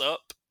steps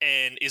up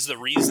and is the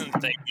reason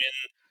they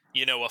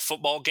win, a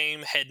football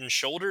game head and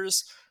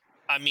shoulders.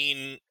 I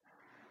mean,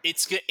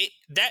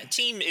 that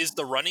team is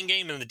the running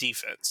game and the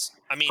defense.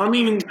 I mean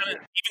even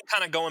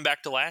kind of going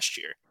back to last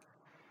year.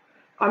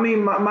 I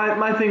mean,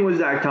 my thing with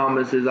Zach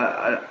Thomas is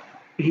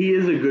he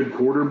is a good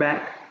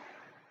quarterback,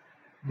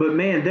 but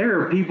man, there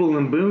are people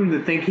in Boone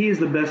that think he is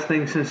the best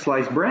thing since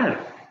sliced bread,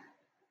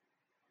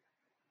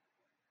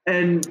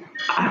 and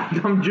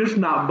I'm just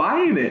not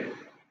buying it.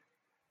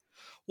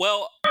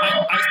 Well,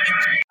 I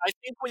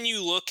think when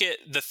you look at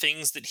the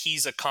things that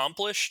he's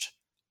accomplished,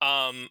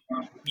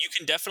 you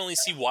can definitely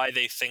see why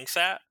they think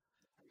that.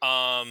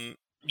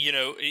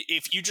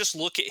 If you just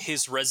look at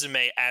his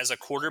resume as a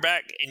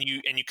quarterback and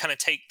you kind of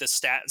take the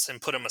stats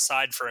and put them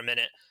aside for a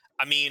minute,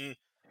 I mean,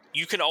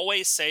 you can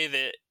always say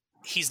that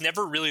he's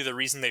never really the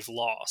reason they've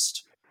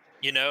lost,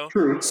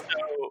 True.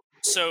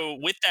 So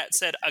with that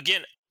said,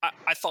 again,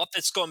 I thought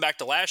this going back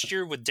to last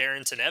year with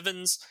Darrington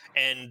Evans,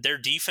 and their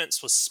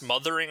defense was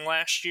smothering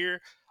last year.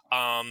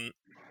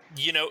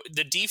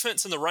 the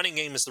defense and the running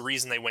game is the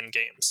reason they win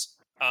games.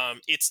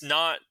 It's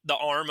not the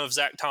arm of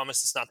Zach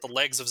Thomas. It's not the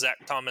legs of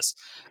Zach Thomas.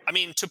 I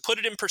mean, to put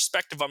it in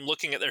perspective, I'm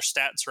looking at their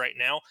stats right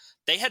now.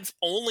 They had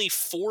only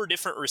 4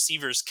 different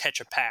receivers catch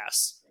a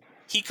pass.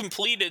 He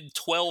completed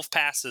 12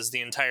 passes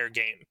the entire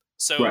game.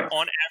 So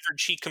on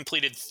average, he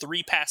completed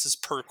 3 passes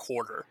per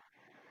quarter.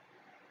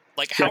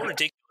 Like, how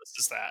ridiculous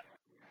is that?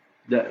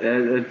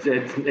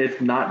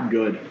 It's not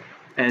good.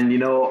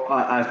 And,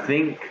 I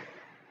think,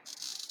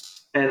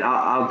 and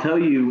I'll tell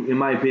you, in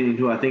my opinion,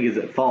 who I think is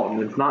at fault,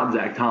 and it's not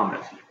Zach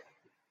Thomas.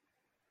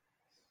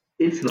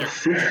 It's the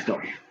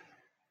system.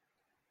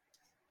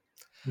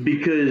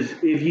 Because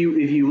if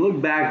you look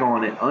back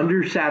on it,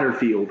 under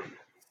Satterfield,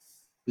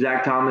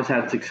 Zach Thomas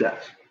had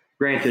success.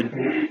 Granted,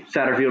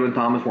 Satterfield and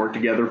Thomas weren't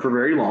together for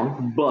very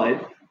long,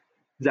 but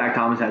Zach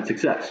Thomas had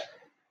success.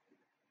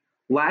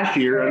 Last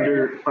year,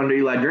 under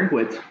Eli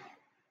Drinkwitz,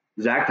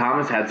 Zach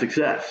Thomas had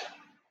success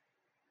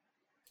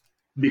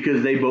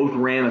because they both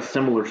ran a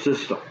similar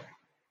system.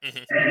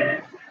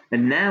 Mm-hmm.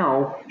 And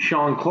now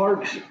Sean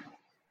Clark's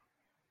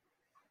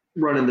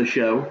running the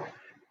show,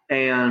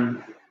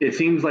 and it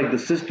seems like the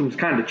system's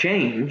kind of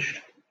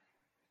changed.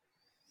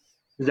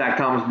 Zach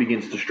Thomas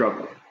begins to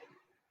struggle.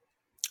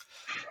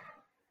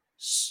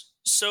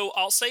 So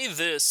I'll say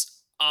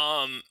this.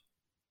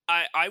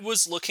 I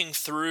was looking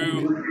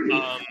through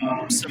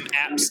some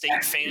App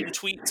State fan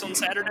tweets on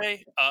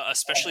Saturday,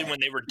 especially when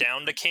they were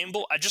down to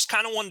Campbell. I just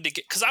kind of wanted to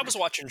get – because I was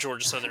watching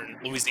Georgia Southern,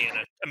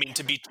 Louisiana. I mean,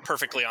 to be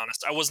perfectly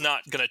honest, I was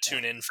not going to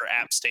tune in for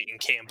App State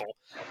and Campbell.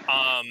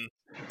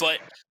 But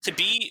to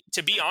be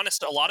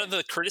honest, a lot of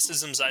the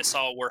criticisms I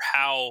saw were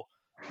how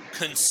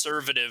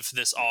conservative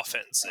this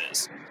offense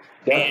is.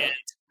 Yeah. And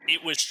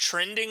it was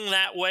trending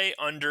that way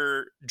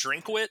under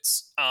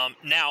Drinkwitz.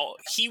 Now,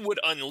 he would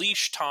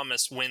unleash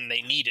Thomas when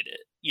they needed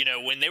it.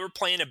 When they were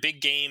playing a big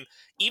game,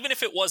 even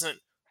if it wasn't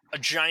a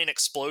giant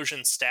explosion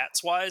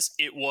stats-wise,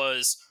 it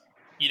was,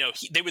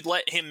 they would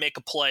let him make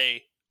a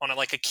play on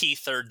a key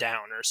third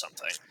down or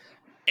something.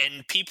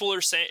 And people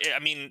are saying,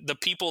 the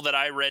people that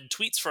I read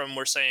tweets from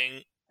were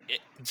saying,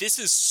 this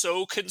is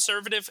so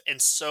conservative and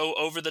so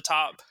over the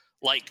top,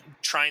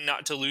 trying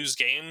not to lose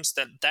games,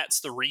 that's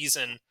the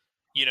reason –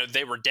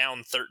 they were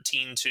down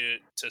 13 to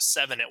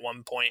 7 at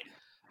one point.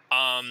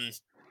 I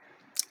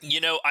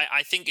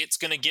think it's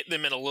going to get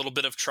them in a little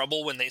bit of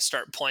trouble when they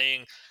start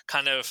playing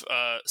kind of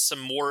some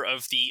more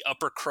of the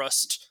upper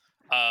crust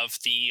of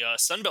the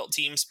Sunbelt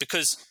teams,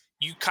 because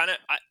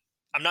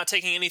I'm not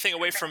taking anything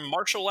away from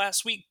Marshall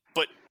last week,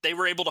 but they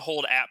were able to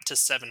hold App to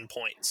 7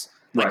 points.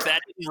 That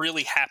didn't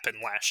really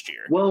happen last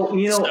year. Well,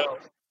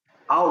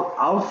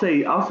 I'll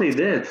say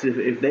this: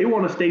 if they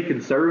want to stay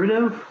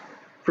conservative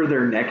for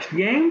their next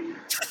game,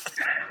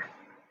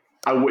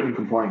 I wouldn't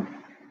complain.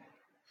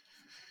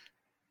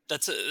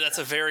 That's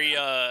a very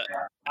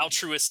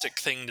altruistic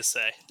thing to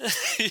say.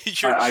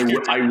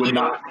 I would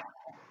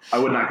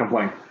not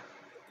complain.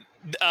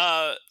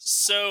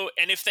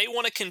 And if they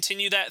want to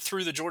continue that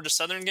through the Georgia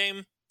Southern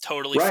game,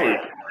 totally fine.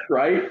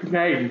 Right.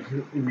 Hey,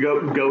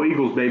 go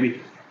Eagles, baby.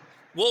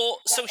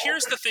 Well, so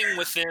here's the thing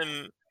with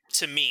them.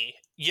 To me,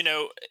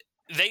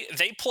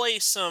 they play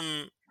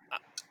some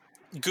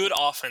good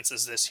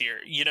offenses this year.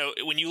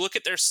 When you look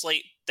at their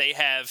slate, they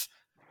have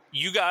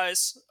you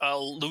guys,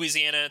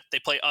 Louisiana. They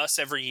play us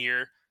every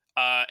year,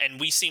 and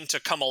we seem to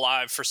come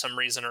alive for some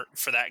reason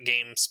for that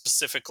game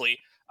specifically.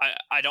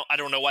 I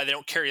don't know why they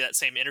don't carry that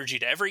same energy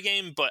to every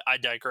game, but I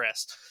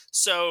digress.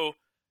 So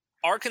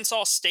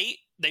Arkansas State,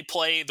 they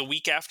play the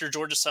week after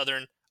Georgia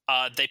Southern.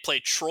 They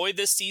play Troy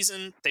this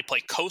season. They play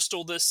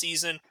Coastal this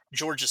season.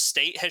 Georgia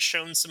State has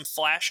shown some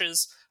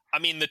flashes.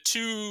 The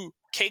 2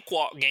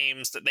 cakewalk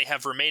games that they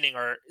have remaining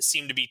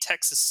seem to be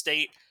Texas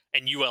State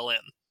and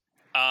ULM.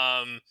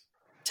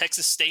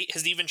 Texas State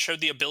has even showed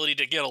the ability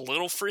to get a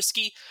little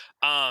frisky,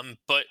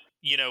 but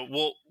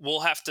we'll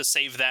have to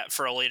save that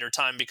for a later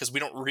time because we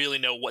don't really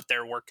know what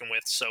they're working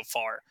with so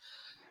far.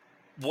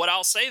 What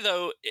I'll say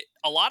though,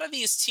 a lot of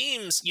these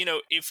teams,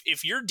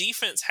 if your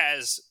defense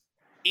has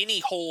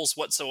any holes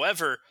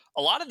whatsoever,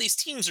 a lot of these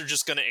teams are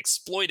just going to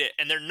exploit it,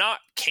 and they're not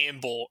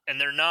Campbell and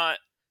they're not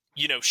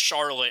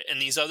Charlotte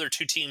and these other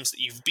 2 teams that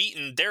you've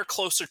beaten. They're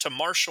closer to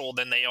Marshall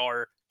than they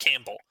are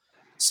Campbell.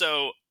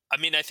 So, I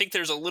think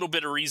there's a little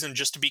bit of reason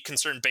just to be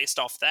concerned based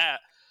off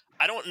that.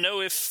 I don't know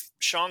if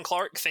Sean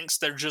Clark thinks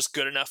they're just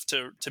good enough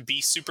to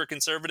be super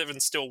conservative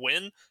and still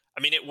win.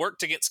 It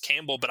worked against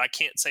Campbell, but I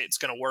can't say it's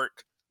going to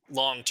work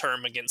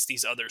long-term against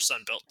these other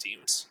Sunbelt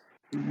teams.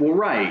 Well,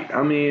 right.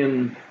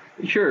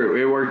 Sure,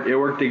 it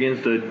worked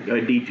against a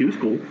D2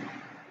 school.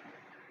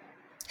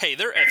 Hey,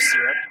 they're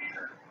FCS.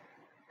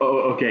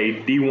 Oh,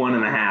 okay,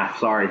 D1.5.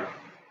 Sorry.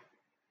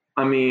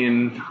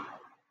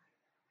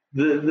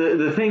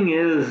 The thing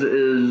is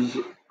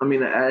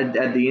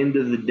at the end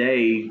of the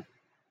day,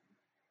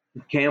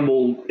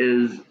 Campbell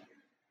is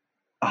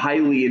a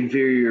highly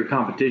inferior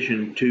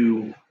competition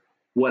to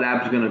what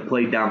App's going to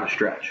play down the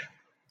stretch.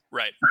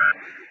 Right.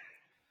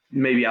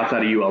 Maybe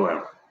outside of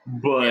ULM,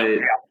 but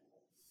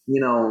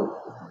Yeah,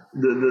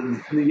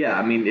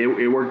 I mean,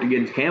 it worked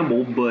against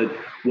Campbell, but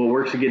what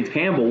works against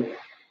Campbell,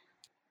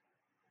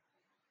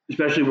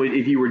 especially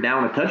if you were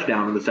down a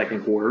touchdown in the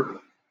second quarter,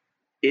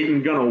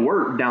 isn't going to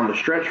work down the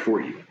stretch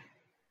for you.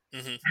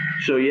 Mm-hmm.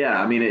 So,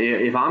 yeah, I mean,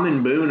 if I'm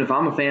in Boone, if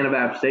I'm a fan of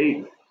App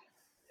State,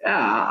 yeah,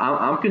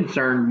 I'm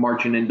concerned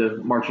marching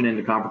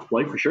into conference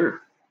play for sure.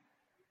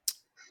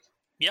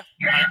 Yeah,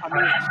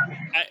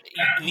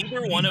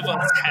 neither one of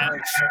us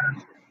have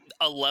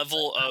a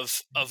level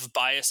of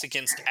bias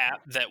against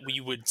App that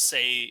we would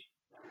say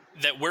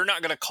that we're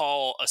not going to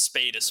call a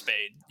spade a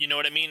spade. You know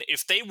what I mean?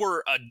 If they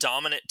were a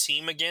dominant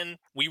team again,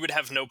 we would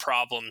have no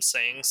problem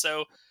saying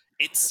so.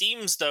 It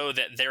seems, though,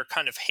 that they're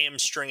kind of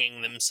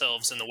hamstringing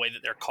themselves in the way that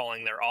they're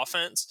calling their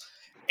offense.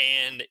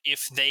 And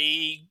if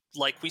they,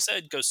 like we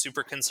said, go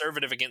super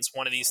conservative against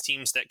one of these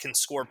teams that can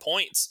score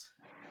points,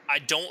 I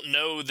don't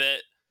know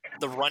that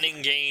the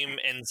running game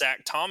and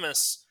Zach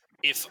Thomas,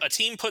 if a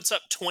team puts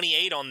up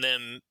 28 on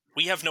them,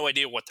 we have no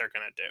idea what they're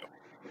going to do.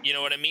 You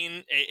know what I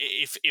mean?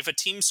 If a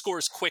team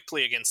scores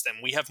quickly against them,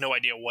 we have no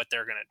idea what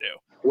they're going to do.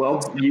 Well,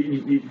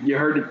 you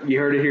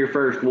heard it here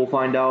first. We'll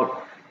find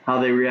out how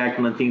they react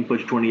when the team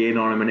puts 28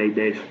 on them in 8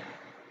 days.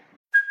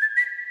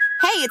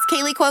 Hey, it's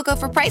Kaylee Cuoco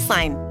for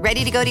Priceline.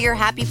 Ready to go to your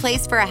happy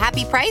place for a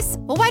happy price?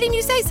 Well, why didn't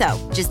you say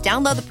so? Just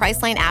download the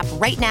Priceline app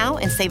right now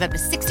and save up to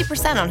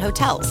 60% on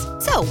hotels.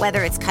 So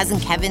whether it's Cousin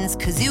Kevin's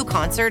Kazoo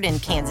Concert in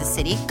Kansas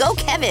City, go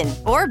Kevin,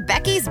 or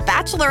Becky's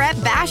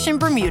Bachelorette Bash in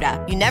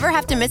Bermuda, you never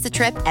have to miss a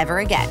trip ever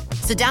again.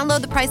 So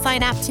download the Priceline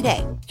app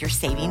today. Your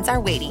savings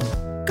are waiting.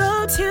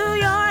 Go to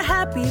your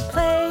happy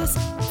place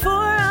for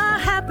a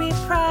happy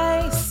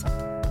price.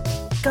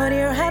 Go to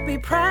your happy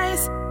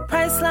price,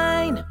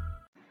 Priceline.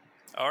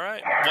 All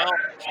right. Well,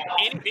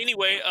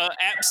 anyway,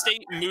 App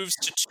State moves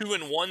to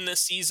 2-1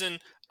 this season.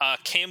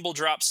 Campbell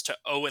drops to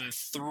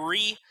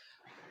 0-3.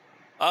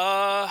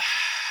 I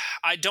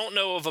don't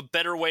know of a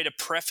better way to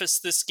preface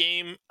this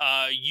game.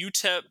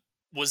 UTEP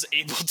was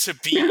able to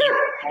beat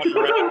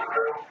Monroe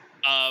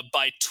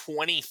by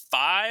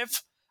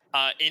 25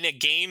 in a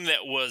game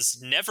that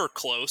was never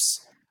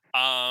close.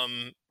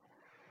 I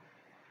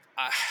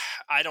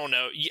don't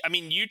know. I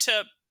mean,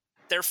 UTEP,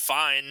 they're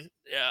fine,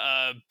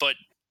 but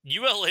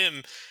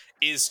ULM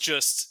is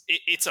just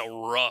it's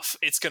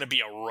going to be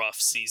a rough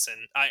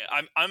season.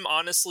 I'm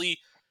honestly,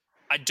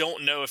 I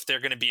don't know if they're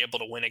going to be able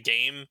to win a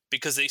game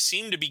because they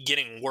seem to be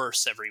getting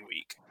worse every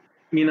week.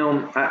 You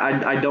know,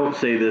 I don't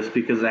say this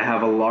because I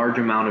have a large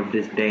amount of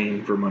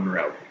disdain for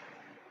Monroe.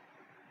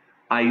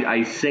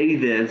 I say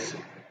this,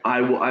 I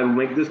will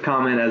make this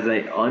comment as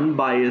an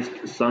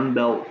unbiased Sun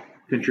Belt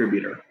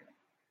contributor.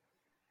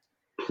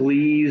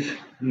 Please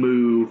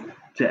move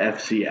to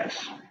FCS.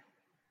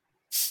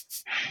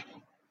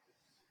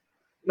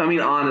 I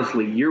mean,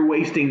 honestly, you're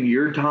wasting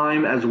your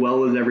time as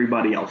well as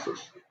everybody else's.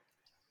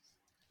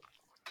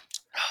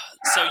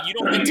 So you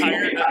don't get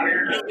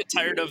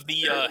tired of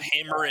the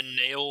hammer and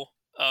nail,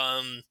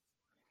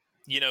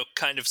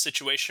 kind of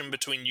situation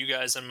between you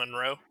guys and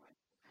Monroe?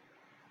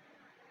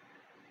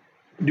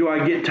 Do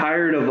I get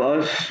tired of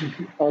us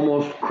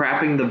almost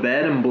crapping the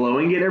bed and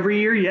blowing it every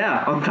year?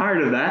 Yeah, I'm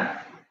tired of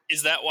that.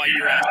 Is that why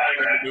you're asking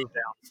them to move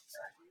down?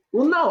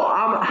 Well, no,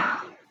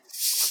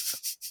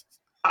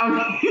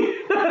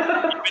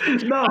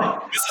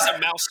 no. This is a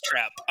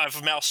mousetrap.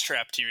 I've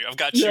mousetrapped you. I've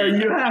got you.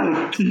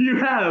 Yeah, you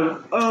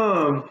have.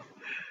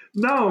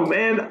 No,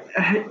 man.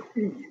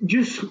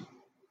 Just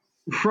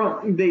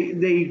from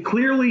they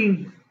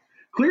clearly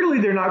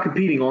they're not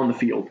competing on the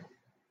field.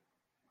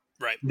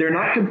 Right. They're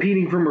not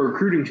competing from a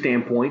recruiting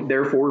standpoint,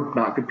 therefore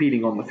not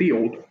competing on the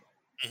field.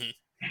 Mm-hmm.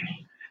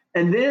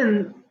 And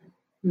then,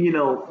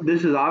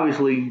 this is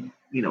obviously,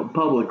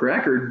 public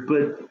record,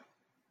 but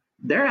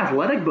their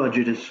athletic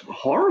budget is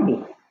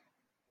horrible.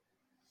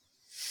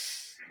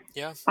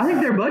 Yeah. I think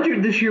their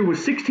budget this year was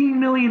 $16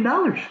 million.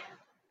 Dang.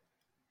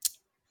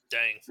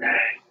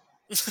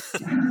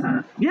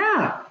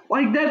 Yeah.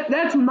 Like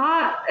that's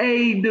not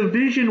a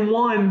Division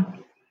I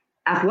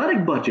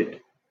athletic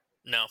budget.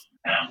 No.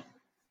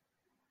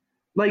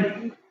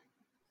 Like,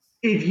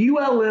 if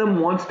ULM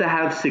wants to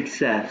have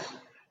success,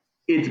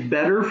 it's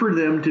better for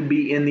them to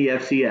be in the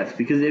FCS,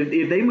 because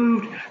if they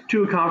moved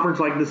to a conference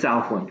like the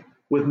Southland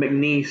with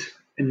McNeese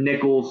and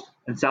Nichols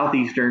and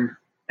Southeastern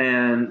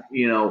and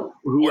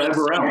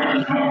whoever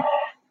else,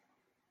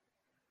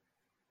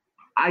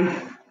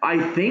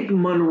 I think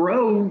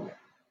Monroe.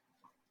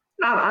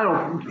 I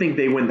don't think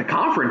they win the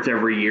conference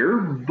every year,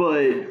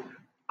 but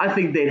I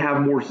think they'd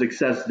have more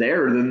success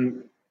there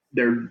than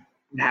they're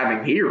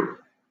having here.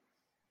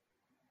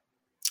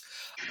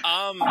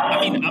 I'm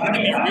going to be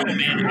real,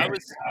 man.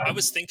 I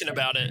was thinking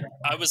about it.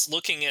 I was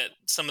looking at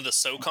some of the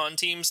SoCon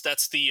teams.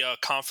 That's the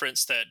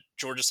conference that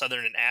Georgia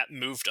Southern and App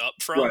moved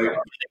up from when they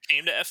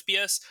came to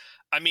FBS.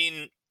 I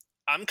mean,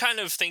 I'm kind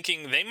of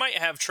thinking they might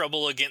have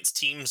trouble against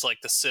teams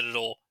like the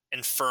Citadel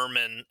and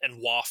Furman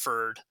and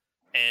Wofford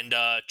and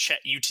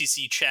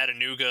UTC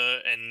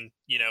Chattanooga, and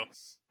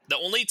the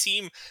only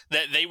team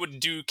that they would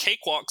do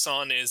cakewalks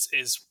on is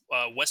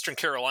Western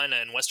Carolina,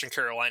 and Western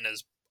Carolina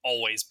is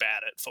always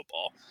bad at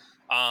football.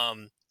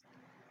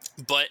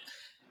 But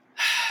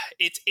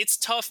it's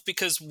tough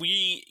because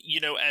we,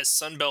 as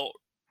Sunbelt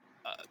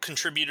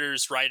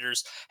contributors,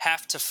 writers,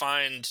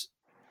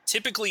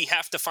 typically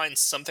have to find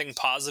something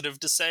positive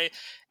to say,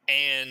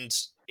 and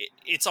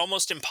it's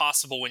almost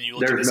impossible when you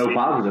look at this. There's no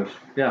positives.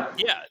 Yeah.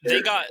 Yeah,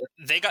 they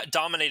got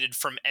dominated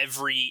from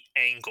every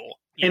angle.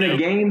 In a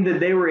game that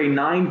they were a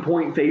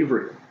 9-point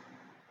favorite.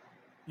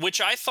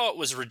 Which I thought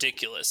was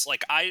ridiculous.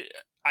 Like, I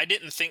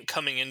didn't think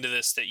coming into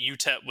this that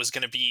UTEP was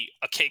going to be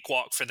a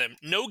cakewalk for them.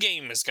 No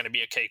game is going to be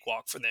a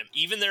cakewalk for them.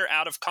 Even their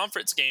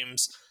out-of-conference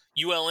games,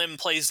 ULM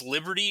plays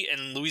Liberty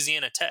and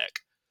Louisiana Tech.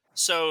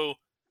 So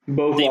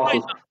both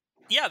losses.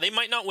 They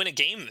might not win a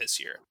game this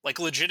year. Like,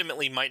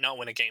 legitimately might not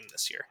win a game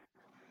this year.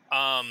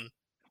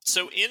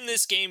 So in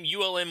this game,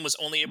 ULM was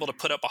only able to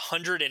put up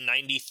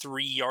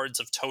 193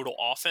 yards of total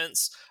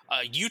offense.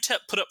 UTEP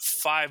put up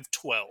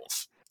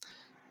 512.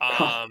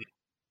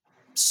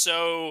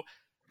 So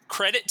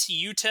credit to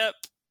UTEP.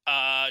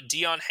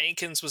 Dion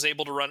Hankins was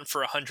able to run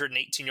for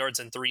 118 yards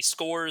and 3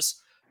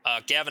 scores.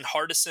 Gavin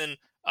Hardison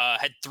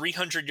had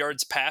 300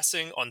 yards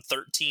passing on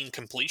 13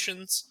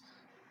 completions.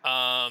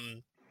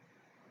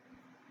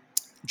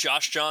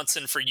 Josh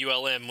Johnson for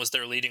ULM was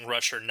their leading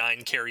rusher,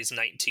 9 carries,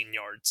 19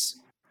 yards.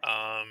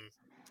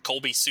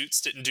 Colby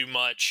Suits didn't do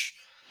much.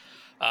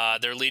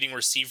 Their leading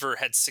receiver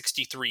had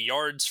 63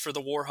 yards for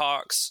the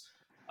Warhawks.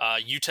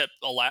 UTEP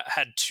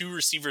had 2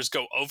 receivers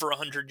go over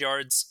 100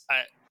 yards.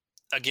 I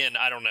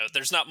don't know.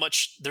 There's not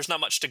much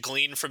to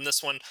glean from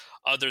this one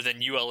other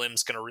than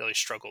ULM's going to really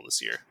struggle this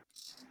year.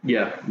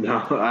 Yeah, no,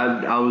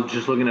 I was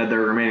just looking at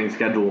their remaining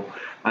schedule.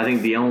 I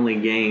think the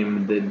only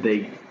game that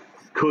they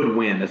could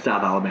win is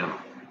South Alabama.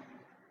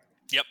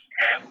 Yep,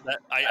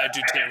 I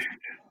do too.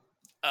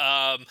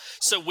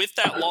 So with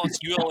that loss,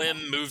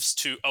 ULM moves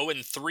to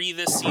 0-3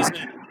 this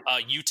season.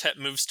 UTEP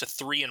moves to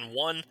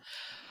 3-1.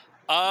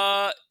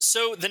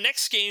 So the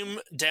next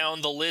game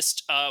down the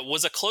list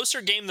was a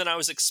closer game than I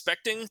was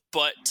expecting,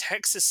 but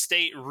Texas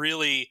State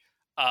really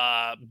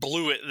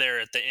blew it there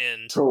at the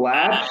end. The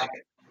last?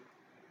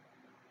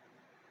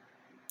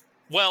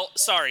 Well,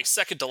 sorry,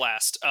 second to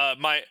last.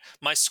 My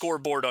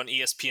scoreboard on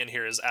ESPN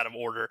here is out of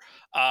order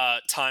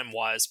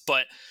time-wise,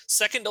 but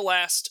second to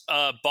last,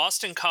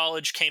 Boston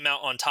College came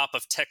out on top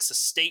of Texas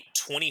State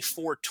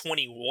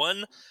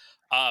 24-21.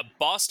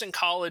 Boston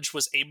College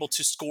was able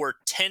to score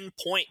 10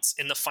 points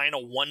in the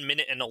final 1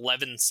 minute and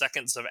 11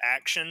 seconds of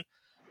action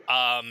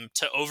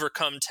to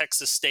overcome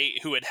Texas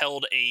State, who had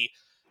held a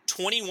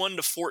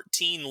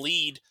 21-14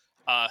 lead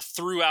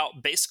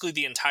throughout basically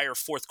the entire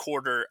fourth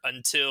quarter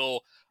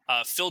until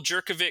Phil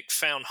Jerkovic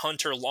found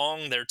Hunter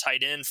Long, their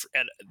tight end,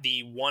 at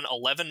the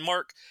 1:11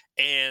 mark,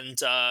 and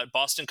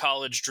Boston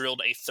College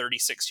drilled a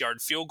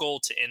 36-yard field goal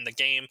to end the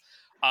game.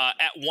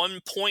 At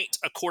one point,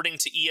 according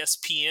to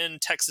ESPN,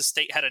 Texas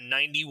State had a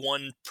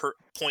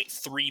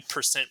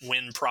 91.3%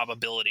 win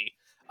probability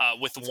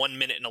with 1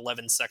 minute and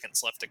 11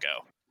 seconds left to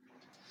go.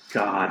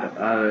 God,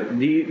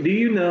 do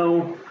you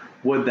know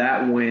what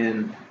that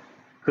win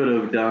could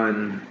have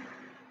done,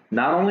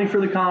 not only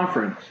for the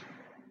conference,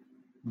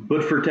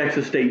 but for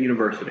Texas State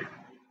University?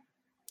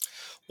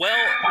 Well,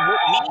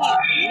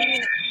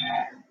 me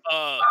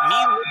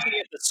looking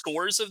at the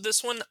scores of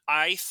this one,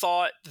 I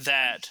thought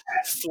that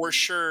for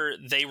sure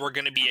they were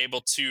going to be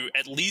able to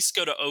at least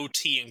go to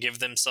OT and give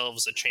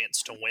themselves a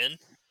chance to win.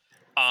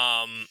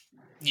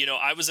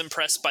 I was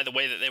impressed by the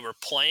way that they were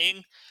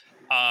playing.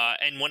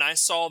 And when I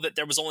saw that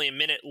there was only a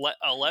minute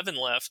 11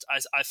 left,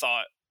 I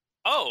thought,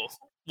 oh,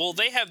 well,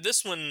 they have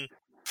this one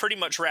pretty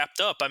much wrapped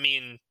up. I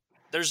mean,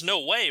 there's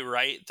no way,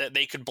 right, that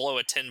they could blow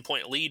a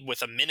 10-point lead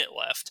with a minute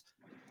left.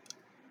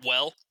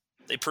 Well,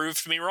 they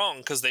proved me wrong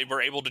because they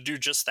were able to do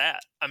just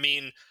that. I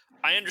mean,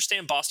 I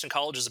understand Boston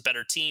College is a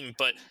better team,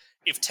 but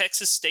if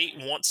Texas State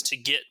wants to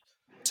get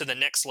to the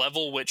next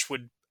level, which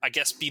would, I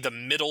guess, be the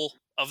middle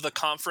of the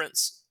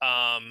conference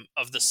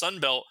of the Sun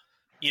Belt,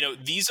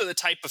 these are the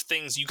type of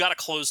things you got to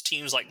close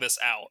teams like this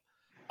out.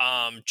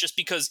 Just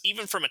because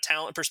even from a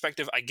talent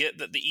perspective, I get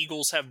that the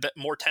Eagles have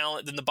more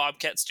talent than the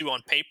Bobcats do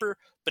on paper,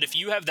 but if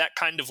you have that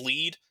kind of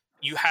lead,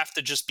 you have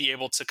to just be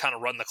able to kind of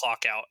run the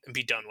clock out and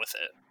be done with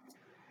it.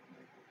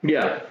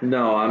 Yeah,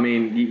 no, I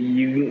mean,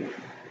 you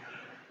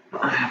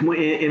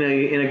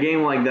in a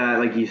game like that,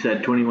 like you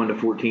said,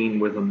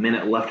 21-14 with a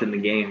minute left in the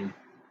game,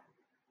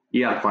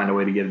 you got to find a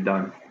way to get it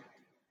done.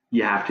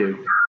 You have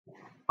to.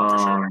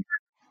 Sure.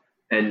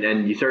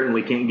 And you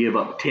certainly can't give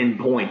up 10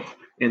 points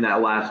in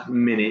that last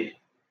minute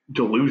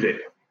to lose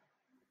it.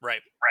 Right.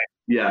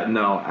 Yeah,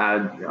 no, I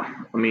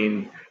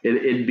mean, I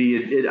think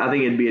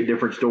it'd be a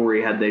different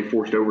story had they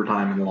forced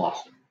overtime and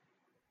lost.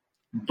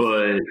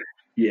 But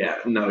yeah,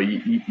 no,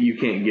 you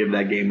can't give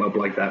that game up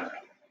like that.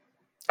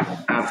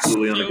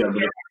 Absolutely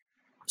unacceptable.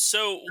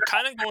 So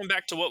kind of going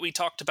back to what we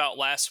talked about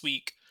last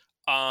week,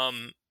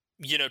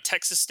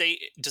 Texas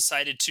State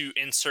decided to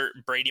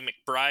insert Brady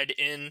McBride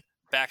in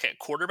back at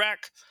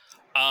quarterback.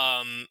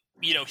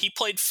 He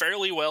played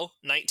fairly well,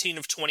 19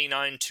 of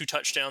 29, 2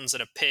 touchdowns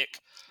and a pick.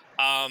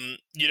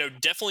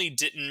 Definitely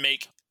didn't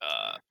make,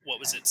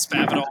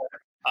 Spavital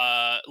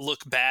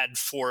look bad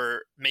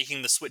for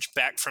making the switch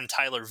back from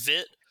Tyler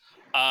Vitt.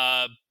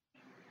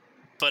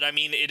 But I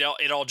mean,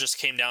 it all just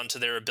came down to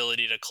their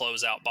ability to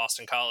close out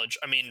Boston College.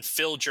 I mean,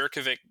 Phil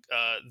Jurkovec,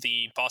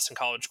 the Boston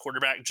College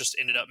quarterback, just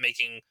ended up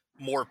making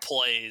more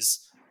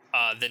plays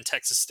than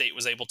Texas State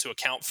was able to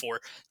account for.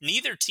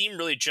 Neither team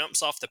really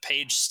jumps off the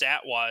page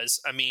stat-wise.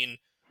 I mean,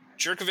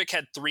 Jurkovec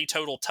had 3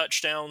 total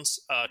touchdowns,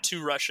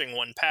 2 rushing,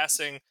 1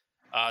 passing,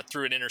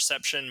 through an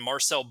interception.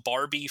 Marcel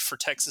Barbie for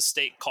Texas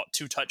State caught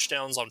 2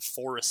 touchdowns on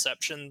 4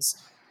 receptions.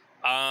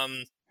 I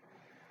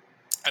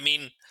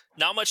mean,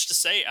 not much to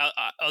say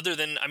other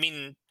than, I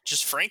mean,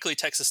 just frankly,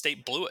 Texas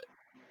State blew it.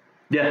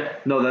 Yeah,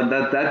 no,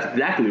 that's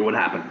exactly what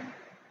happened.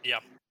 Yeah.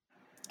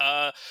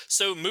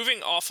 So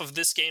moving off of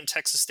this game,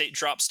 Texas State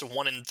drops to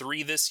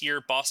 1-3 this year.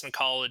 Boston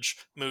College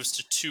moves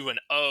to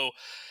 2-0.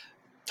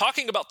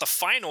 Talking about the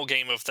final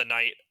game of the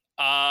night,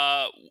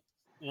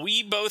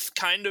 we both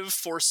kind of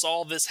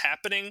foresaw this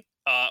happening,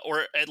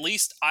 or at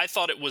least I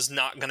thought it was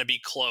not going to be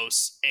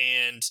close.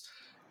 And,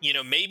 you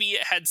know, maybe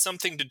it had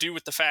something to do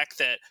with the fact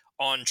that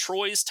on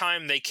Troy's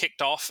time, they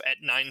kicked off at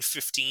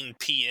 9:15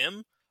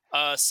 p.m.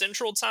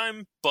 Central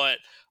Time, but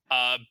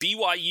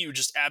BYU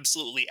just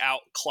absolutely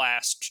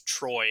outclassed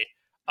Troy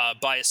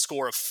by a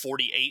score of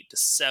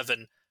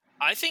 48-7.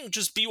 I think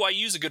just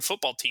BYU is a good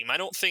football team. I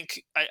don't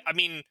think, I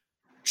mean,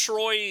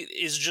 Troy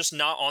is just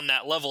not on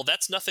that level.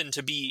 That's nothing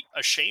to be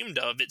ashamed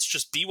of. It's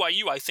just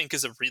BYU, I think,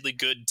 is a really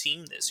good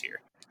team this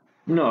year.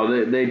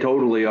 No, they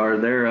totally are.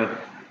 They're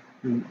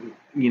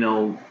you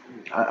know,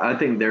 I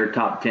think they're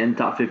top 10,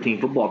 top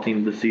 15 football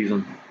team this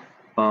season.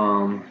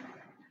 And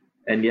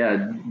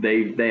yeah,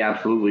 they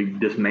absolutely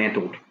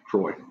dismantled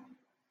Troy.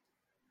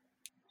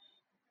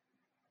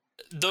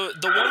 The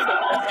one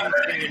depressing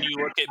thing when you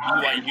look at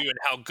BYU and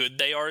how good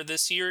they are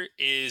this year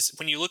is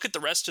when you look at the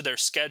rest of their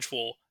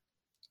schedule,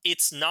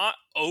 it's not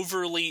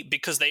overly,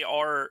 because they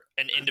are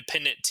an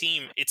independent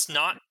team, it's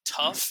not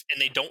tough,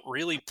 and they don't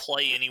really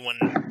play anyone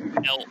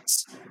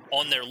else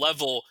on their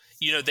level.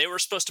 You know, they were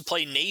supposed to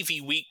play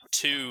Navy week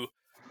 2.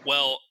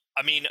 Well,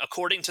 I mean,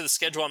 according to the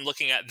schedule I'm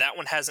looking at, that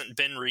one hasn't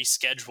been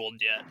rescheduled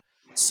yet.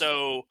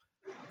 So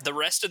the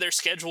rest of their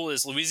schedule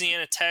is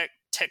Louisiana Tech,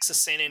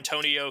 Texas San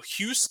Antonio,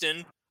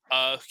 Houston,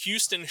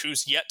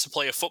 who's yet to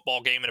play a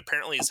football game and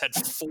apparently has had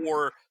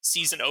 4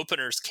 season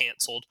openers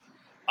canceled.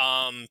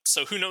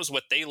 So who knows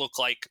what they look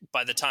like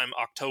by the time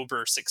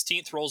October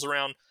 16th rolls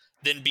around.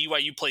 Then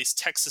BYU plays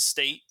Texas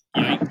State,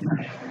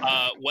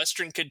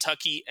 Western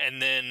Kentucky,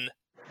 and then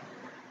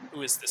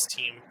who is this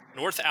team?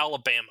 North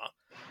Alabama.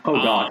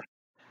 Oh, God.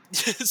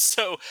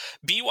 So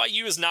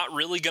BYU is not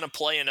really going to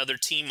play another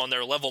team on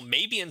their level,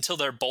 maybe until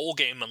their bowl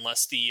game,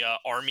 unless the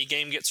Army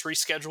game gets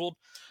rescheduled.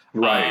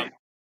 Right.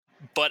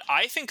 But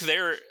I think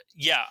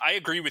I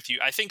agree with you.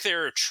 I think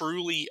they're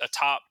truly a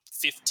top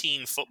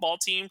 15 football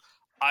team.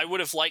 I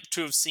would have liked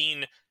to have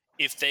seen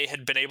if they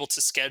had been able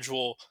to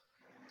schedule,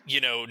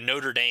 you know,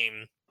 Notre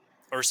Dame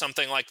or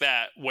something like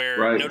that, where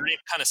Notre Dame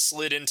kind of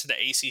slid into the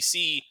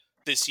ACC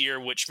this year,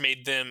 which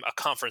made them a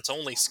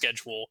conference-only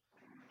schedule.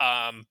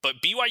 But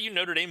BYU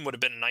Notre Dame would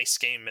have been a nice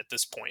game at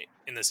this point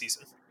in the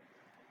season.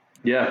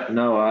 Yeah,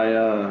 no,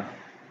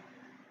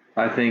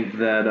 I think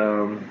that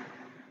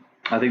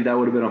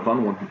would have been a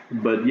fun one.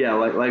 But yeah,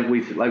 like we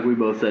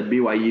both said,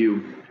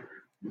 BYU,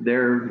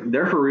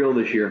 they're for real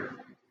this year,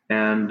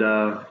 and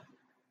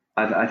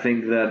I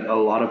think that a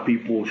lot of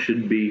people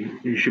should be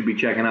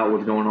checking out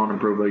what's going on in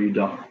Provo,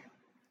 Utah.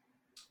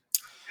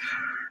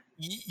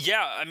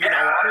 Yeah, I mean, a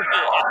lot of it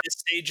at this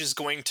stage is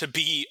going to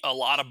be a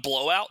lot of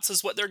blowouts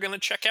is what they're going to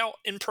check out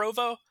in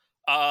Provo.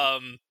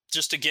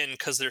 Just again,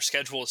 because their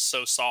schedule is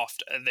so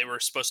soft. And they were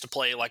supposed to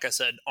play, like I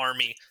said,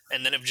 Army,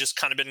 and then have just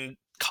kind of been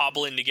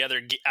cobbling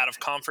together out of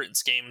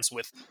conference games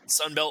with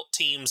Sunbelt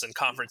teams and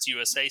Conference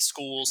USA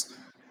schools,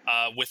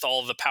 with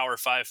all of the Power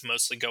 5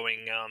 mostly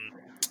going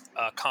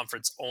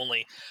conference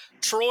only.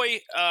 Troy,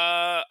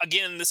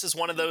 again, this is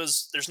one of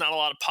those, there's not a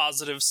lot of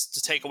positives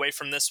to take away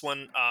from this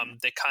one.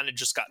 They kind of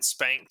just got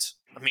spanked.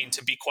 I mean,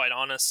 to be quite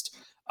honest.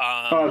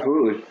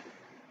 Absolutely.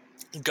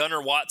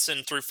 Gunnar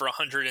Watson threw for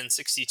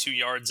 162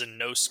 yards and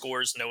no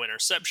scores, no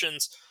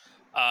interceptions.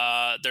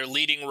 Their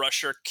leading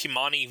rusher,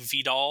 Kimani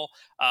Vidal,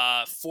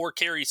 4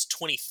 carries,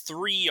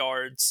 23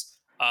 yards.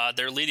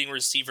 Their leading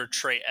receiver,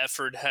 Trey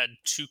Efford, had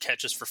 2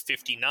 catches for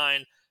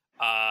 59.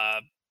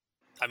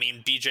 I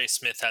mean, BJ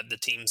Smith had the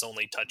team's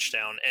only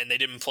touchdown, and they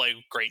didn't play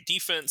great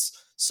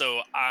defense,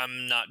 so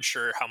I'm not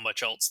sure how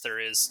much else there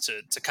is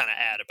to kind of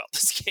add about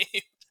this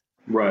game.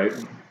 Right.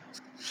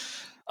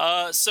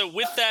 So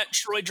with that,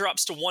 Troy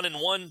drops to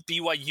 1-1.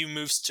 BYU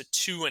moves to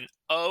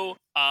 2-0.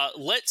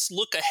 Let's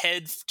look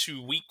ahead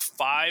to week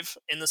 5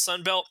 in the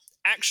Sun Belt.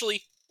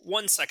 Actually,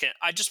 1 second.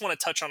 I just want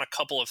to touch on a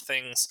couple of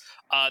things.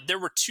 There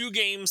were 2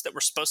 games that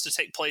were supposed to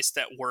take place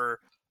that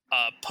were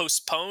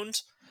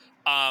postponed.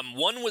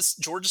 One was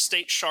Georgia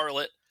State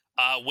Charlotte,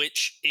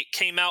 which it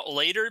came out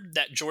later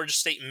that Georgia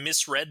State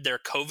misread their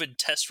COVID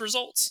test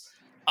results.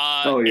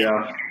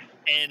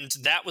 And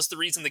that was the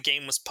reason the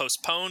game was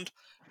postponed.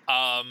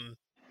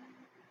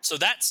 So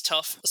that's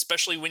tough,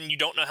 especially when you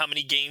don't know how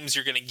many games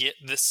you're going to get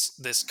this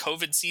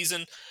COVID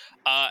season.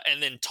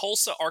 And then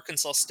Tulsa,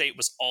 Arkansas State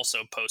was also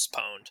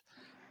postponed.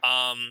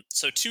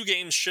 So 2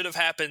 games should have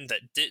happened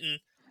that didn't.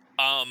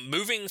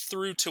 Moving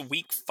through to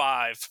week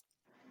 5,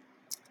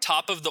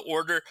 top of the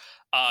order,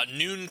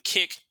 noon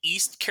kick,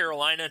 East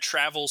Carolina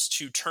travels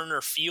to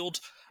Turner Field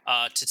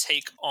to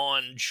take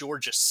on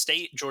Georgia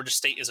State. Georgia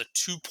State is a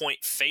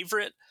 2-point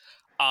favorite.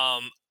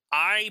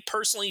 I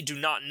personally do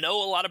not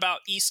know a lot about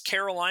East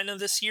Carolina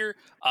this year.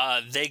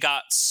 They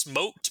got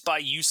smoked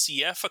by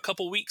UCF a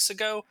couple weeks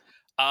ago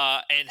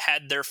and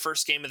had their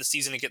first game of the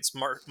season against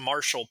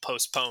Marshall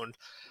postponed.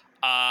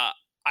 I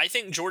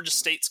think Georgia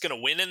State's going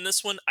to win in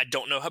this one. I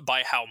don't know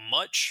by how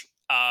much,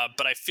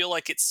 but I feel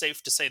like it's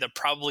safe to say they're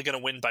probably going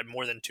to win by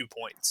more than 2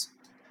 points.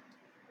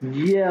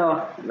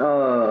 Yeah,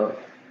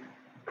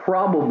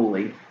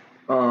 probably.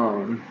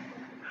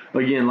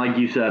 Again, like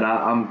you said,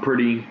 I'm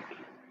pretty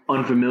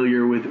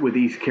unfamiliar with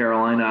East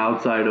Carolina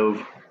outside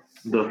of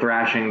the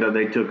thrashing that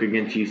they took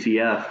against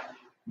UCF.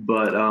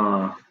 But,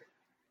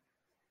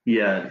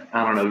 yeah,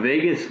 I don't know.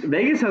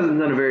 Vegas hasn't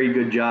done a very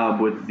good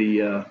job with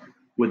the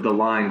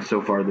line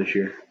so far this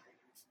year.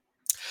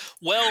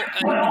 Well,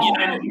 last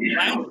year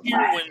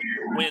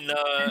when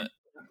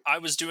I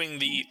was doing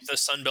the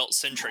Sunbelt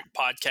Centric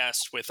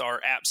podcast with our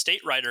App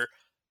State writer,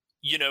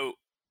 I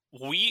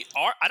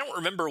don't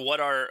remember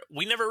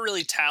we never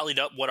really tallied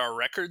up what our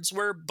records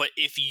were, but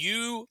if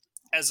you,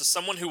 as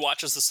someone who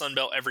watches the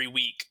Sunbelt every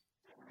week,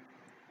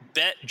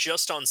 bet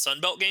just on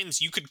Sunbelt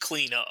games, you could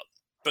clean up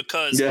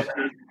because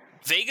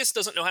Vegas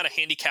doesn't know how to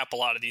handicap a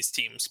lot of these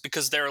teams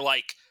because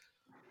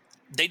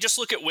they just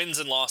look at wins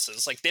and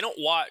losses. Like, they don't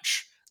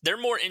watch. They're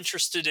more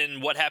interested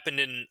in what happened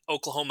in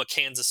Oklahoma,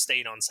 Kansas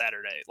State on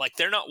Saturday. Like,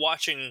 they're not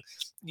watching,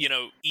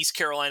 East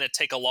Carolina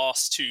take a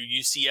loss to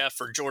UCF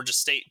or Georgia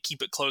State,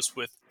 keep it close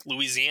with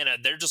Louisiana.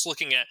 They're just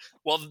looking at,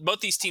 well,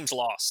 both these teams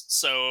lost.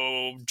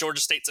 So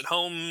Georgia State's at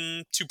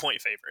home,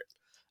 2-point favorite.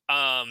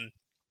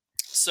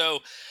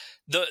 So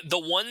the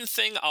one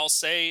thing I'll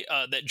say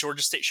that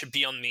Georgia State should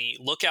be on the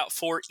lookout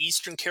for,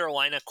 Eastern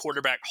Carolina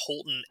quarterback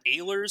Holton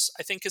Ahlers,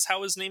 I think is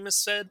how his name is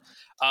said,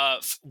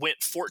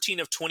 went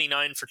 14 of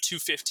 29 for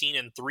 215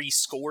 and 3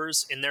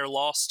 scores in their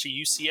loss to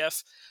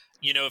UCF.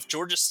 If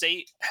Georgia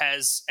State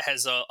has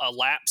a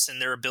lapse in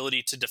their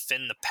ability to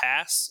defend the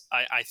pass,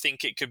 I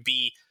think it could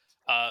be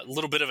a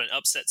little bit of an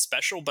upset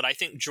special, but I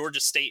think Georgia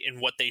State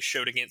and what they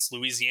showed against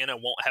Louisiana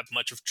won't have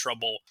much of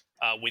trouble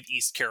with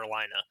East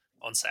Carolina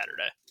on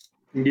Saturday.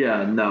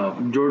 Yeah,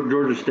 no,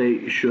 Georgia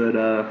State should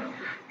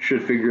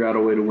figure out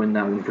a way to win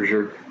that one for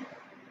sure.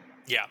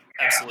 Yeah,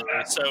 absolutely.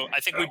 So I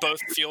think we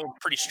both feel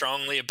pretty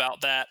strongly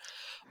about that.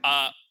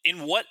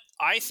 In what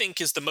I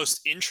think is the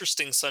most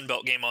interesting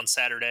Sunbelt game on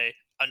Saturday,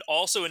 and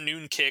also a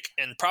noon kick,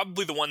 and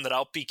probably the one that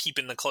I'll be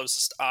keeping the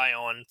closest eye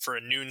on for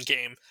a noon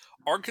game,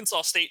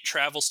 Arkansas State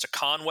travels to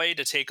Conway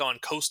to take on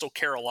Coastal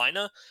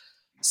Carolina.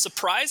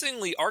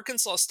 Surprisingly,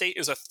 Arkansas State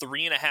is a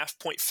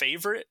 3.5-point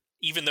favorite,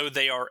 even though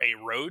they are a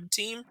road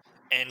team.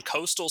 And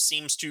Coastal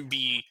seems to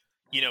be,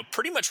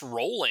 pretty much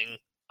rolling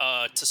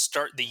to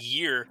start the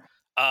year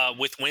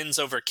with wins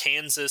over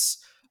Kansas,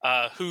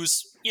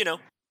 who's,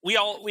 we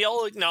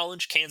all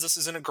acknowledge Kansas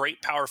isn't a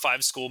great Power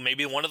 5 school,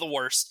 maybe one of the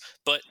worst,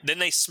 but then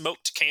they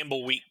smoked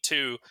Campbell week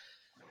 2.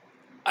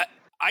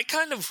 I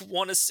kind of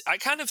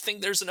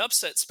think there's an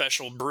upset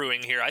special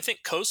brewing here. I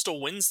think Coastal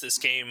wins this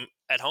game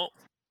at home.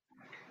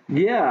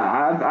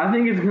 Yeah, I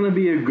think it's going to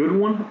be a good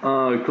one.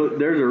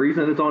 There's a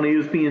reason it's on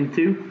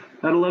ESPN2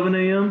 at 11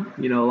 a.m.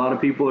 A lot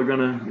of people are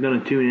gonna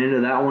tune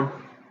into that one.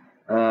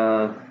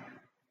 I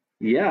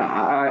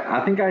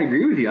think I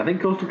agree with you. I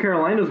think Coastal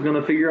Carolina is going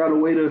to figure out a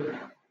way to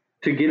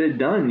get it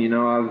done.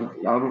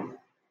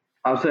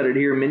 I've said it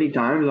here many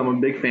times. I'm a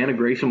big fan of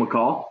Grayson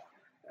McCall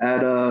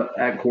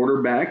at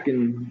quarterback,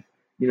 and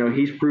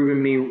he's proven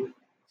me.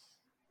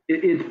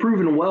 It's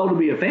proven well to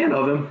be a fan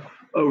of him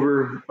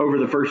over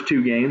the first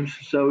 2 games.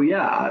 So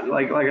yeah,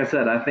 like I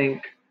said, I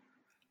think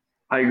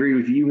I agree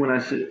with you when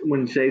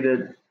you say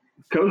that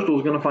Coastal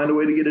is going to find a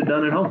way to get it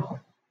done at home.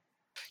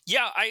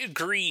 Yeah, I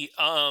agree.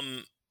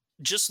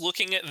 Just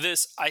looking at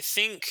this, I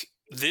think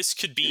this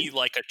could be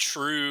like a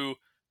true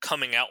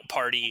coming out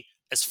party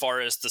as far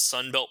as the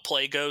Sunbelt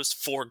play goes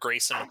for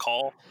Grayson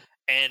McCall.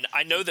 And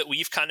I know that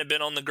we've kind of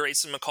been on the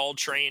Grayson McCall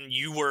train.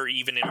 You were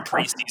even in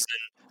preseason,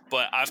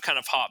 but I've kind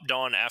of hopped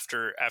on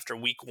after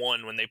week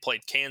 1 when they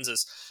played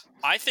Kansas.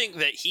 I think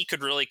that he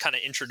could really kind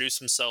of introduce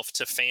himself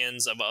to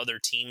fans of other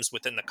teams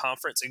within the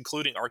conference,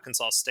 including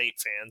Arkansas State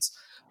fans.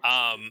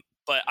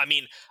 But I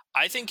mean,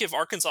 I think if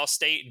Arkansas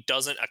State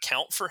doesn't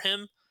account for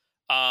him,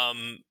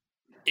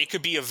 it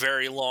could be a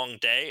very long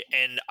day.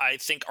 And I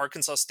think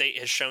Arkansas State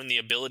has shown the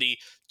ability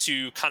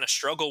to kind of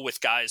struggle with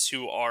guys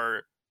who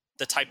are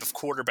the type of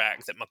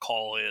quarterback that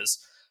McCall is.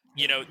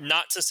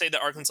 Not to say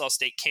that Arkansas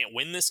State can't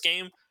win this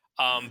game,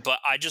 but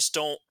I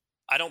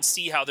don't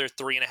see how they're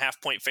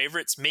 3.5-point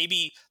favorites.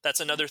 Maybe that's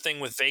another thing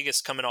with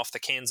Vegas coming off the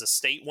Kansas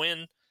State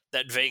win,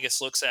 that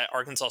Vegas looks at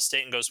Arkansas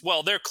State and goes,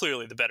 well, they're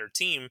clearly the better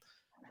team.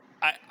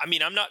 I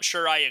mean, I'm not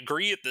sure I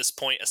agree at this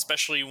point,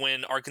 especially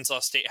when Arkansas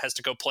State has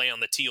to go play on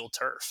the teal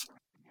turf.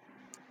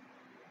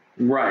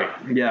 Right.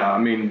 Yeah. I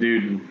mean,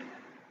 dude,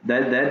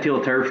 that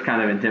teal turf's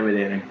kind of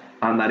intimidating.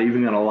 I'm not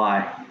even gonna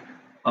lie.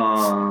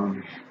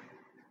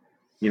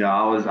 You know,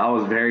 I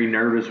was very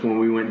nervous when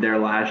we went there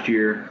last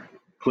year.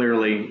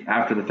 Clearly,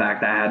 after the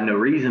fact, I had no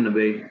reason to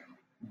be.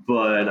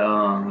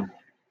 But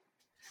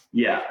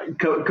yeah,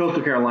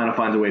 Coastal Carolina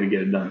finds a way to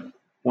get it done.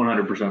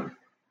 100%.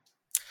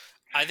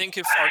 I think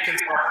if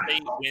Arkansas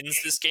State wins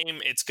this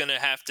game, it's going to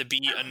have to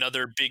be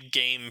another big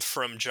game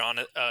from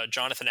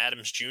Jonathan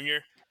Adams Jr.,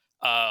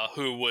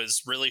 who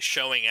was really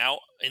showing out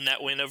in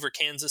that win over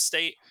Kansas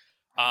State.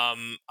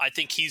 I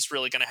think he's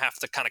really going to have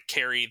to kind of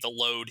carry the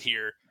load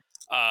here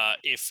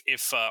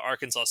if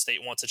Arkansas State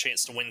wants a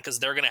chance to win, because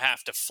they're going to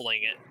have to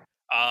fling it.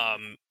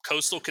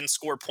 Coastal can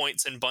score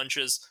points in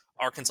bunches.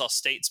 Arkansas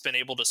State's been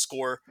able to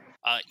score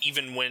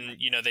even when,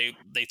 you know,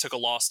 they took a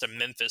loss to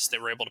Memphis. They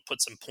were able to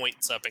put some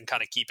points up and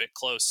kind of keep it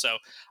close. So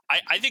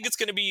I think it's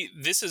going to be,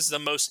 this is the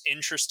most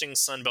interesting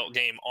Sun Belt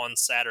game on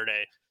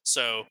Saturday.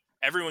 So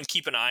everyone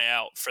keep an eye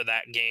out for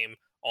that game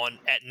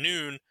at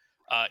noon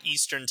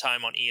Eastern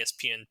time on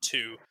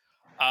ESPN2.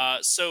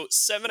 So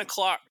 7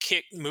 o'clock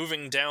kick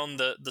moving down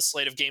the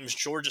slate of games.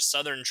 Georgia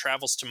Southern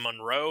travels to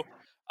Monroe.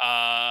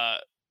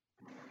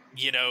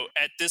 You know,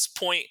 at this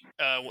point,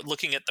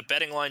 looking at the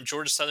betting line,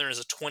 Georgia Southern is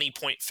a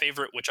 20-point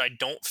favorite, which I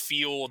don't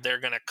feel they're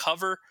going to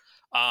cover.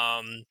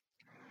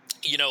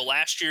 You know,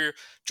 last year,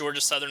 Georgia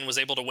Southern was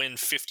able to win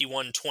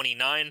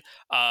 51-29,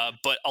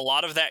 but a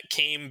lot of that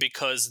came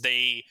because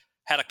they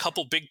had a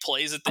couple big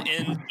plays at the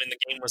end when the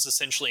game was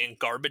essentially in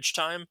garbage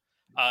time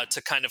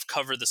to kind of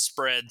cover the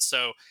spread.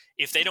 So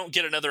if they don't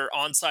get another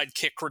onside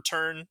kick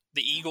return,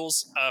 the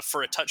Eagles,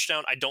 for a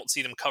touchdown, I don't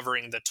see them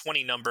covering the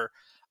 20 number.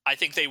 I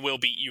think they will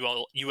beat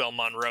UL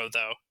Monroe,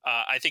 though.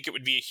 I think it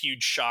would be a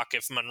huge shock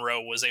if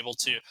Monroe was able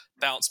to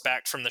bounce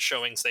back from the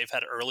showings they've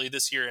had early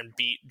this year and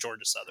beat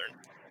Georgia Southern.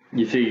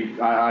 You see,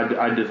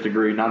 I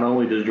disagree. Not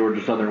only does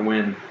Georgia Southern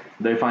win,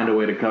 they find a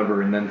way to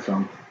cover and then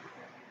some.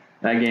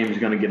 That game is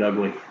going to get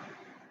ugly.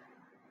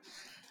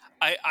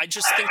 I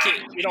just think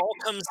it all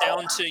comes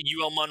down to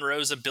UL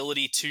Monroe's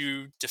ability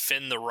to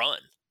defend the run.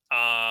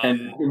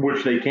 And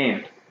which they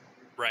can't.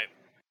 Right.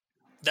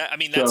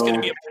 That's going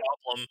to be a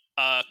problem.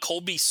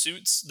 Colby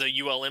Suits, the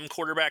ULM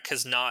quarterback,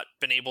 has not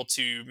been able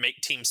to make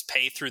teams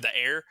pay through the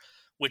air,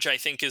 which I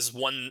think is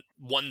one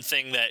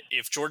thing that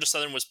if Georgia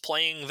Southern was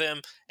playing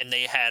them and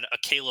they had a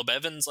Caleb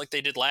Evans like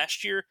they did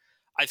last year,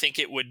 I think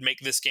it would make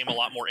this game a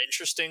lot more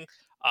interesting.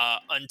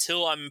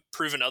 Until I'm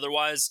proven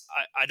otherwise,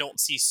 I don't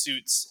see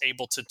Suits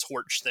able to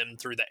torch them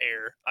through the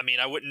air. I mean,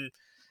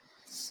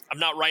 I'm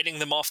not writing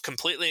them off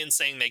completely and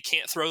saying they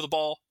can't throw the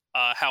ball.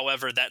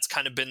 However, that's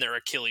kind of been their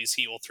Achilles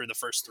heel through the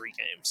first 3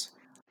 games.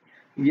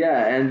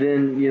 Yeah, and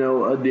then, you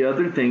know, the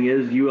other thing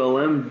is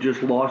ULM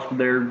just lost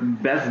their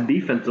best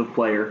defensive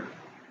player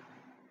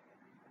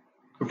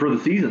for the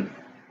season.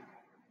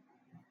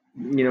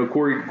 You know,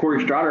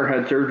 Corey Strider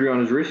had surgery on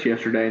his wrist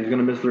yesterday and is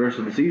going to miss the rest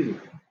of the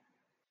season.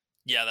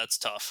 Yeah, that's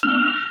tough.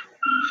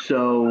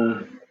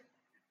 So,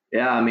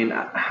 yeah, I mean,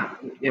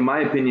 in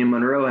my opinion,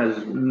 Monroe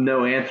has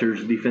no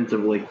answers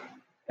defensively.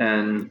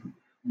 And,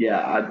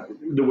 yeah,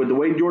 the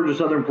way Georgia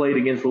Southern played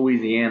against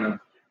Louisiana,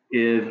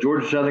 if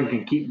Georgia Southern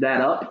can keep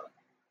that up,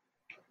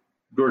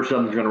 Georgia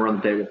Southern's going to run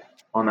the table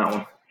on that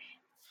one.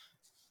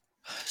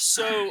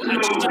 So I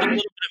just did a little bit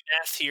of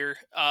math here.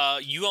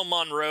 UL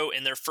Monroe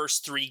in their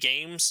first 3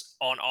 games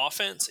on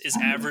offense is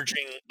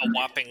averaging a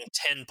whopping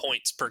 10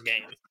 points per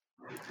game.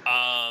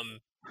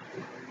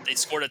 They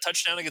scored a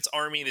touchdown against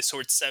Army. They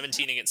scored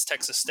 17 against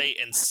Texas State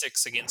and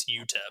 6 against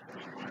UTEP.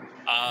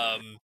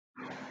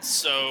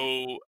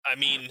 So, I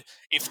mean,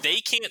 if they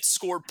can't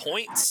score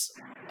points,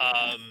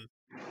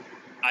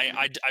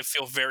 I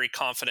feel very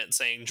confident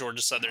saying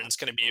Georgia Southern is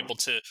going to be able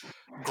to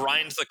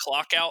grind the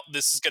clock out.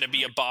 This is going to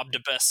be a Bob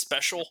DeBest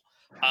special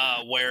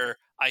where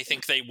I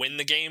think they win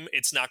the game.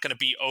 It's not going to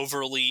be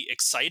overly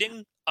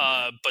exciting,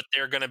 but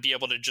they're going to be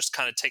able to just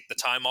kind of take the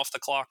time off the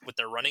clock with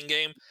their running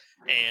game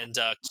and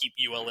keep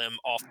ULM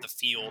off the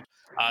field.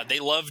 They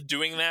love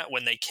doing that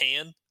when they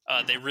can.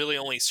 They really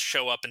only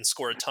show up and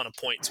score a ton of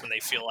points when they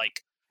feel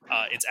like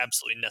it's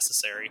absolutely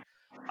necessary.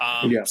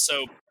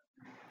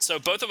 So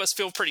both of us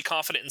feel pretty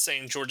confident in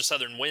saying Georgia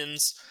Southern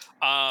wins.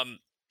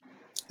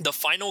 The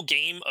final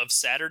game of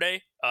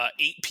Saturday,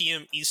 8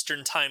 p.m.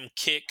 Eastern time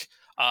kick,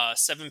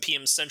 7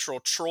 p.m. Central.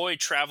 Troy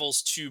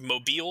travels to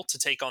Mobile to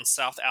take on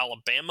South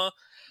Alabama.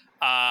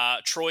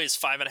 Troy is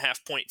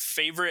 5.5-point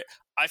favorite.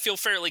 I feel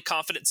fairly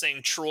confident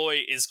saying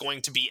Troy is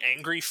going to be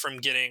angry from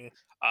getting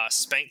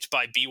spanked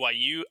by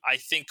BYU. I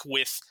think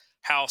with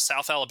how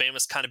South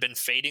Alabama's kind of been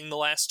fading the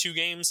last 2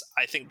 games,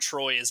 I think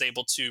Troy is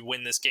able to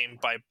win this game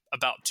by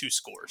about 2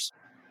 scores.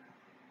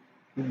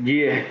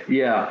 Yeah.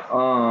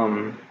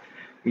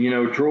 You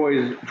know,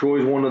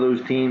 Troy's one of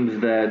those teams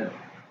that,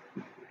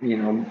 you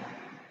know,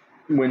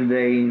 when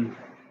they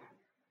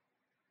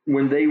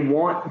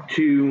want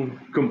to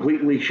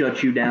completely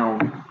shut you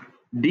down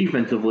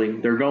defensively,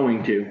 they're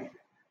going to.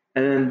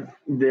 And then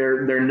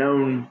they're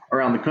known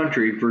around the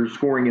country for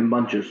scoring in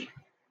bunches,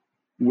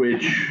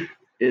 which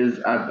is,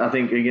 I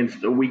think,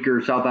 against a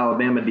weaker South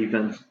Alabama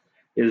defense,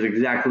 is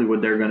exactly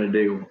what they're going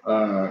to do.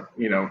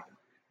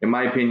 In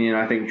my opinion,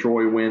 I think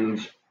Troy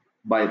wins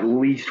by at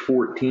least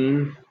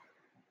 14.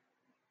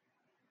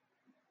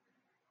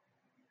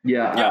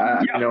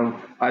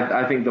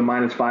 I think the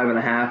minus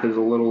 5.5 is a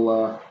little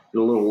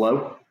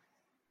low.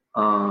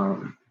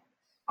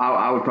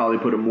 I would probably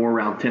put it more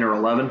around 10 or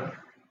 11.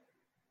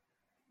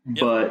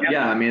 But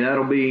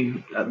it'll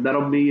be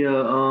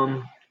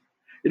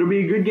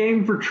a good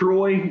game for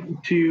Troy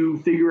to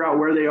figure out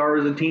where they are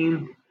as a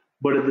team.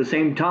 But at the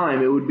same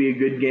time, it would be a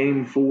good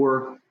game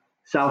for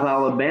South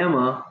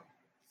Alabama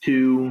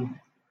to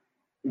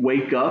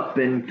wake up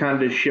and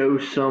kind of show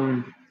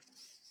some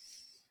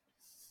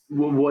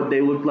what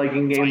they looked like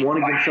in game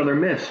one against Southern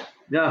Miss.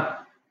 Yeah.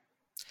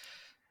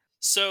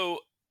 So,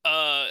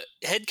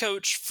 head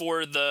coach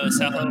for the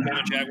South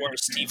Alabama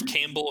Jaguars, Steve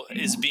Campbell,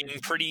 is being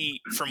pretty,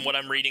 from what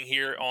I'm reading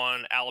here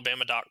on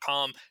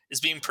Alabama.com, is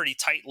being pretty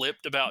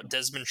tight-lipped about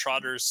Desmond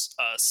Trotter's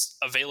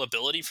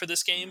availability for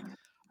this game.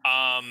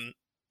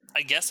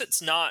 I guess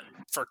it's not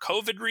for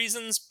COVID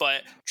reasons,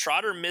 but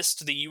Trotter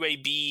missed the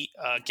UAB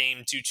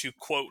game due to,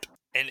 quote,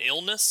 an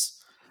illness.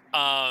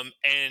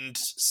 And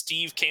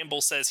Steve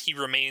Campbell says he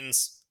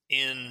remains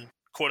in,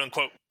 quote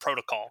unquote,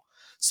 protocol.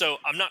 So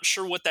I'm not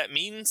sure what that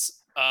means,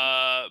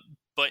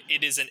 but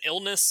it is an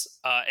illness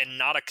and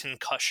not a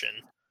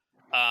concussion.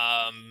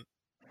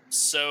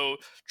 So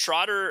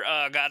Trotter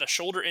got a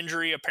shoulder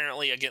injury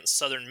apparently against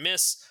Southern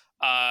Miss.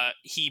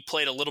 He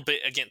played a little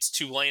bit against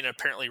Tulane and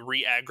apparently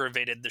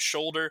re-aggravated the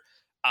shoulder,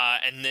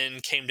 and then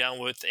came down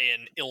with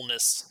an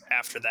illness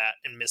after that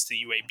and missed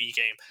the UAB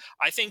game.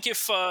 I think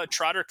if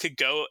Trotter could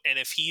go and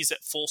if he's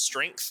at full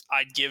strength,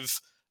 I'd give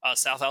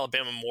South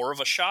Alabama more of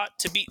a shot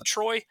to beat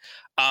Troy.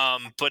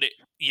 But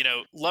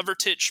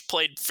Levertich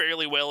played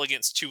fairly well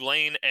against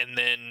Tulane and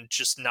then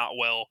just not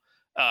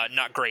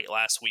great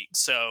last week.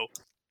 So,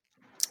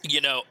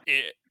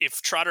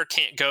 if Trotter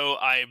can't go,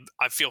 I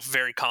feel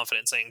very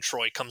confident saying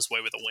Troy comes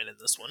away with a win in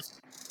this one.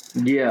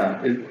 Yeah,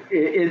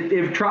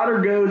 if Trotter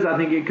goes, I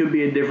think it could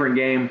be a different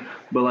game.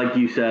 But like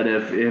you said,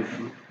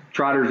 if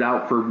Trotter's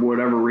out for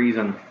whatever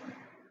reason,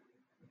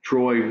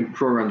 Troy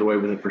runs away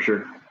with it for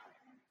sure.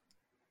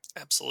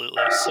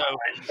 Absolutely. So,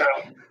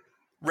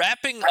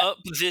 wrapping up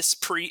these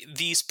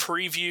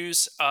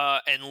previews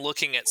and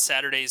looking at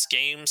Saturday's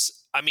games,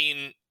 I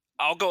mean,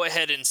 I'll go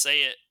ahead and say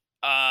it.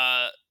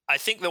 I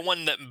think the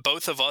one that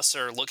both of us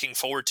are looking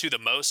forward to the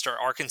most are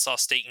Arkansas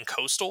State and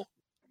Coastal.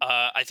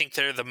 I think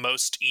they're the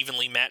most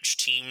evenly matched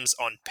teams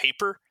on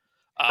paper,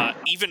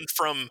 even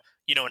from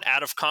an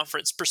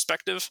out-of-conference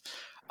perspective.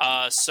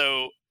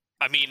 So,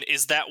 I mean,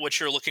 is that what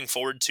you're looking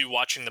forward to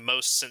watching the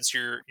most since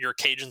your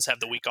Cajuns have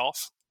the week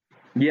off?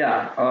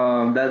 Yeah,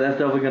 that's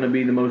definitely going to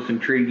be the most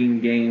intriguing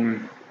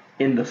game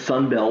in the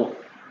Sun Belt.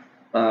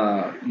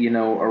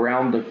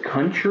 Around the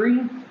country.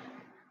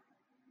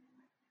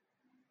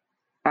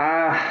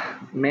 I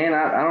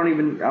don't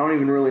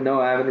even really know.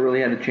 I haven't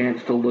really had a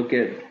chance to look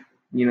at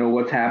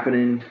what's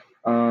happening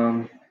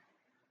around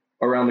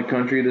the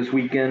country this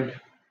weekend.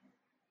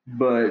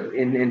 But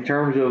in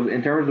terms of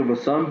a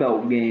Sun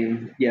Belt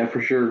game, yeah,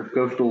 for sure,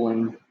 Coastal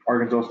and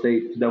Arkansas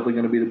State is definitely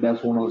going to be the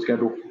best one on the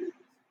schedule.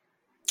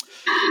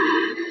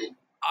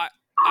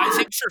 I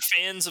think for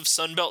fans of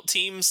Sun Belt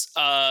teams,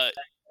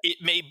 it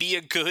may be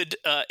a good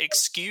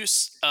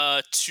excuse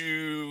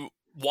to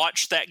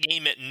watch that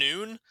game at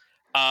noon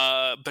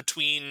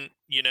between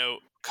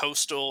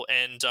Coastal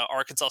and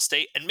Arkansas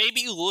State, and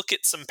maybe look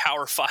at some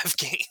Power 5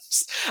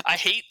 games. I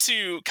hate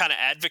to kind of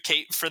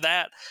advocate for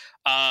that,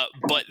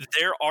 but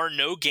there are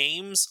no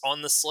games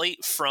on the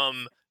slate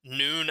from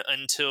noon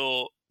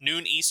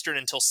Eastern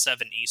until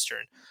 7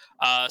 Eastern.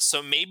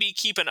 So maybe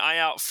keep an eye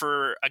out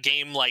for a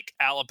game like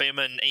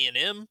Alabama and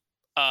A&M.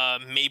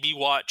 Maybe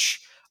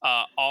watch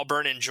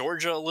Auburn and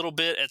Georgia a little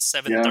bit at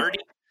 7:30.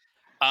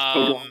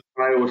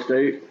 Iowa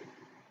State.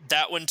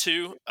 That one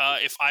too.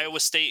 If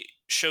Iowa State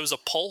shows a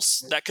pulse,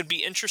 that could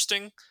be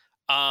interesting.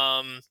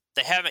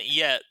 They haven't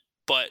yet,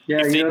 but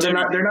yeah, they're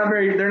not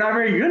very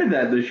good at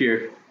that this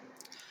year.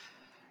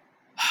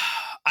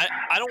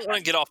 I don't want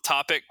to get off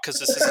topic because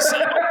this is a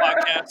Sun Belt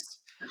podcast.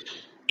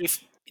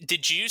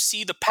 Did you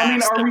see the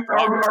pass that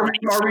Brock Purdy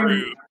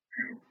threw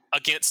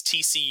against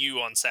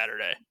TCU on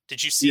Saturday?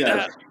 Did you see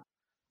that?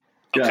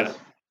 Okay. Yes.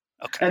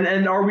 Okay.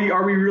 And are we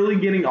really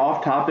getting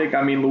off topic?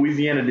 I mean,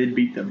 Louisiana did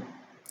beat them.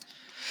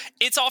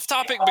 It's off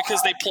topic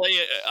because they play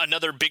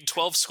another Big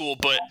 12 school,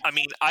 but I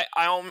mean, I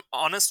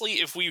honestly,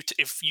 if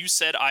you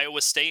said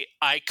Iowa State,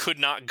 I could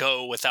not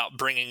go without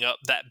bringing up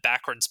that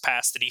backwards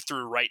pass that he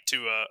threw right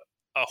to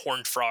a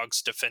Horned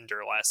Frogs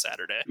defender last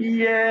Saturday.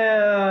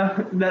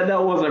 Yeah,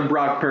 that wasn't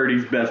Brock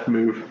Purdy's best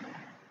move.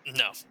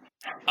 No,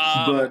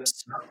 but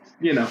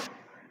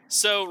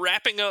So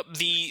wrapping up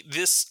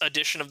this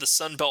edition of the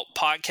Sun Belt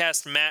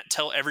podcast, Matt,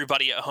 tell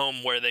everybody at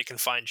home where they can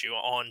find you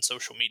on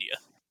social media.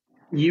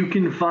 You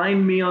can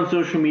find me on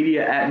social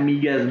media at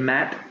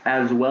MiguezMatt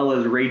as well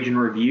as Rage and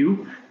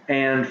Review.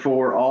 And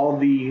for all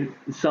the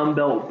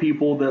Sunbelt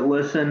people that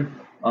listen,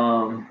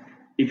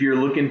 if you're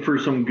looking for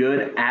some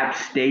good App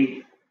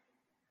State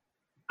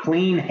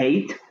clean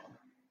hate,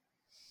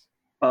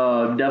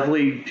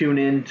 definitely tune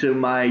in to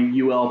my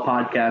UL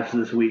podcast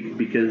this week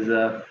because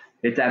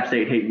it's App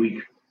State Hate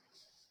Week.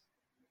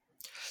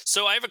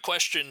 So I have a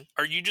question.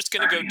 Are you just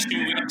going to go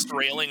 2 weeks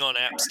railing on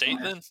App State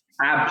then?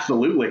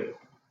 Absolutely.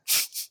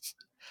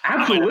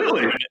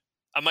 Absolutely.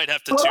 I might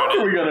have to tune in. What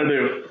are we going to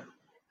do?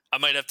 I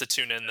might have to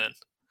tune in then.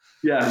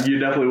 Yeah, you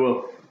definitely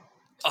will.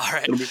 All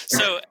right.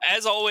 So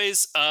as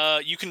always,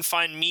 you can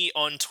find me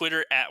on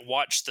Twitter at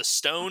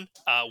WatchTheStone.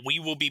 We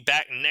will be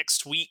back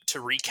next week to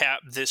recap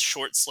this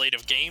short slate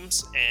of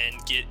games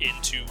and get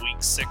into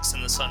Week 6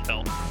 in the Sun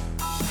Belt.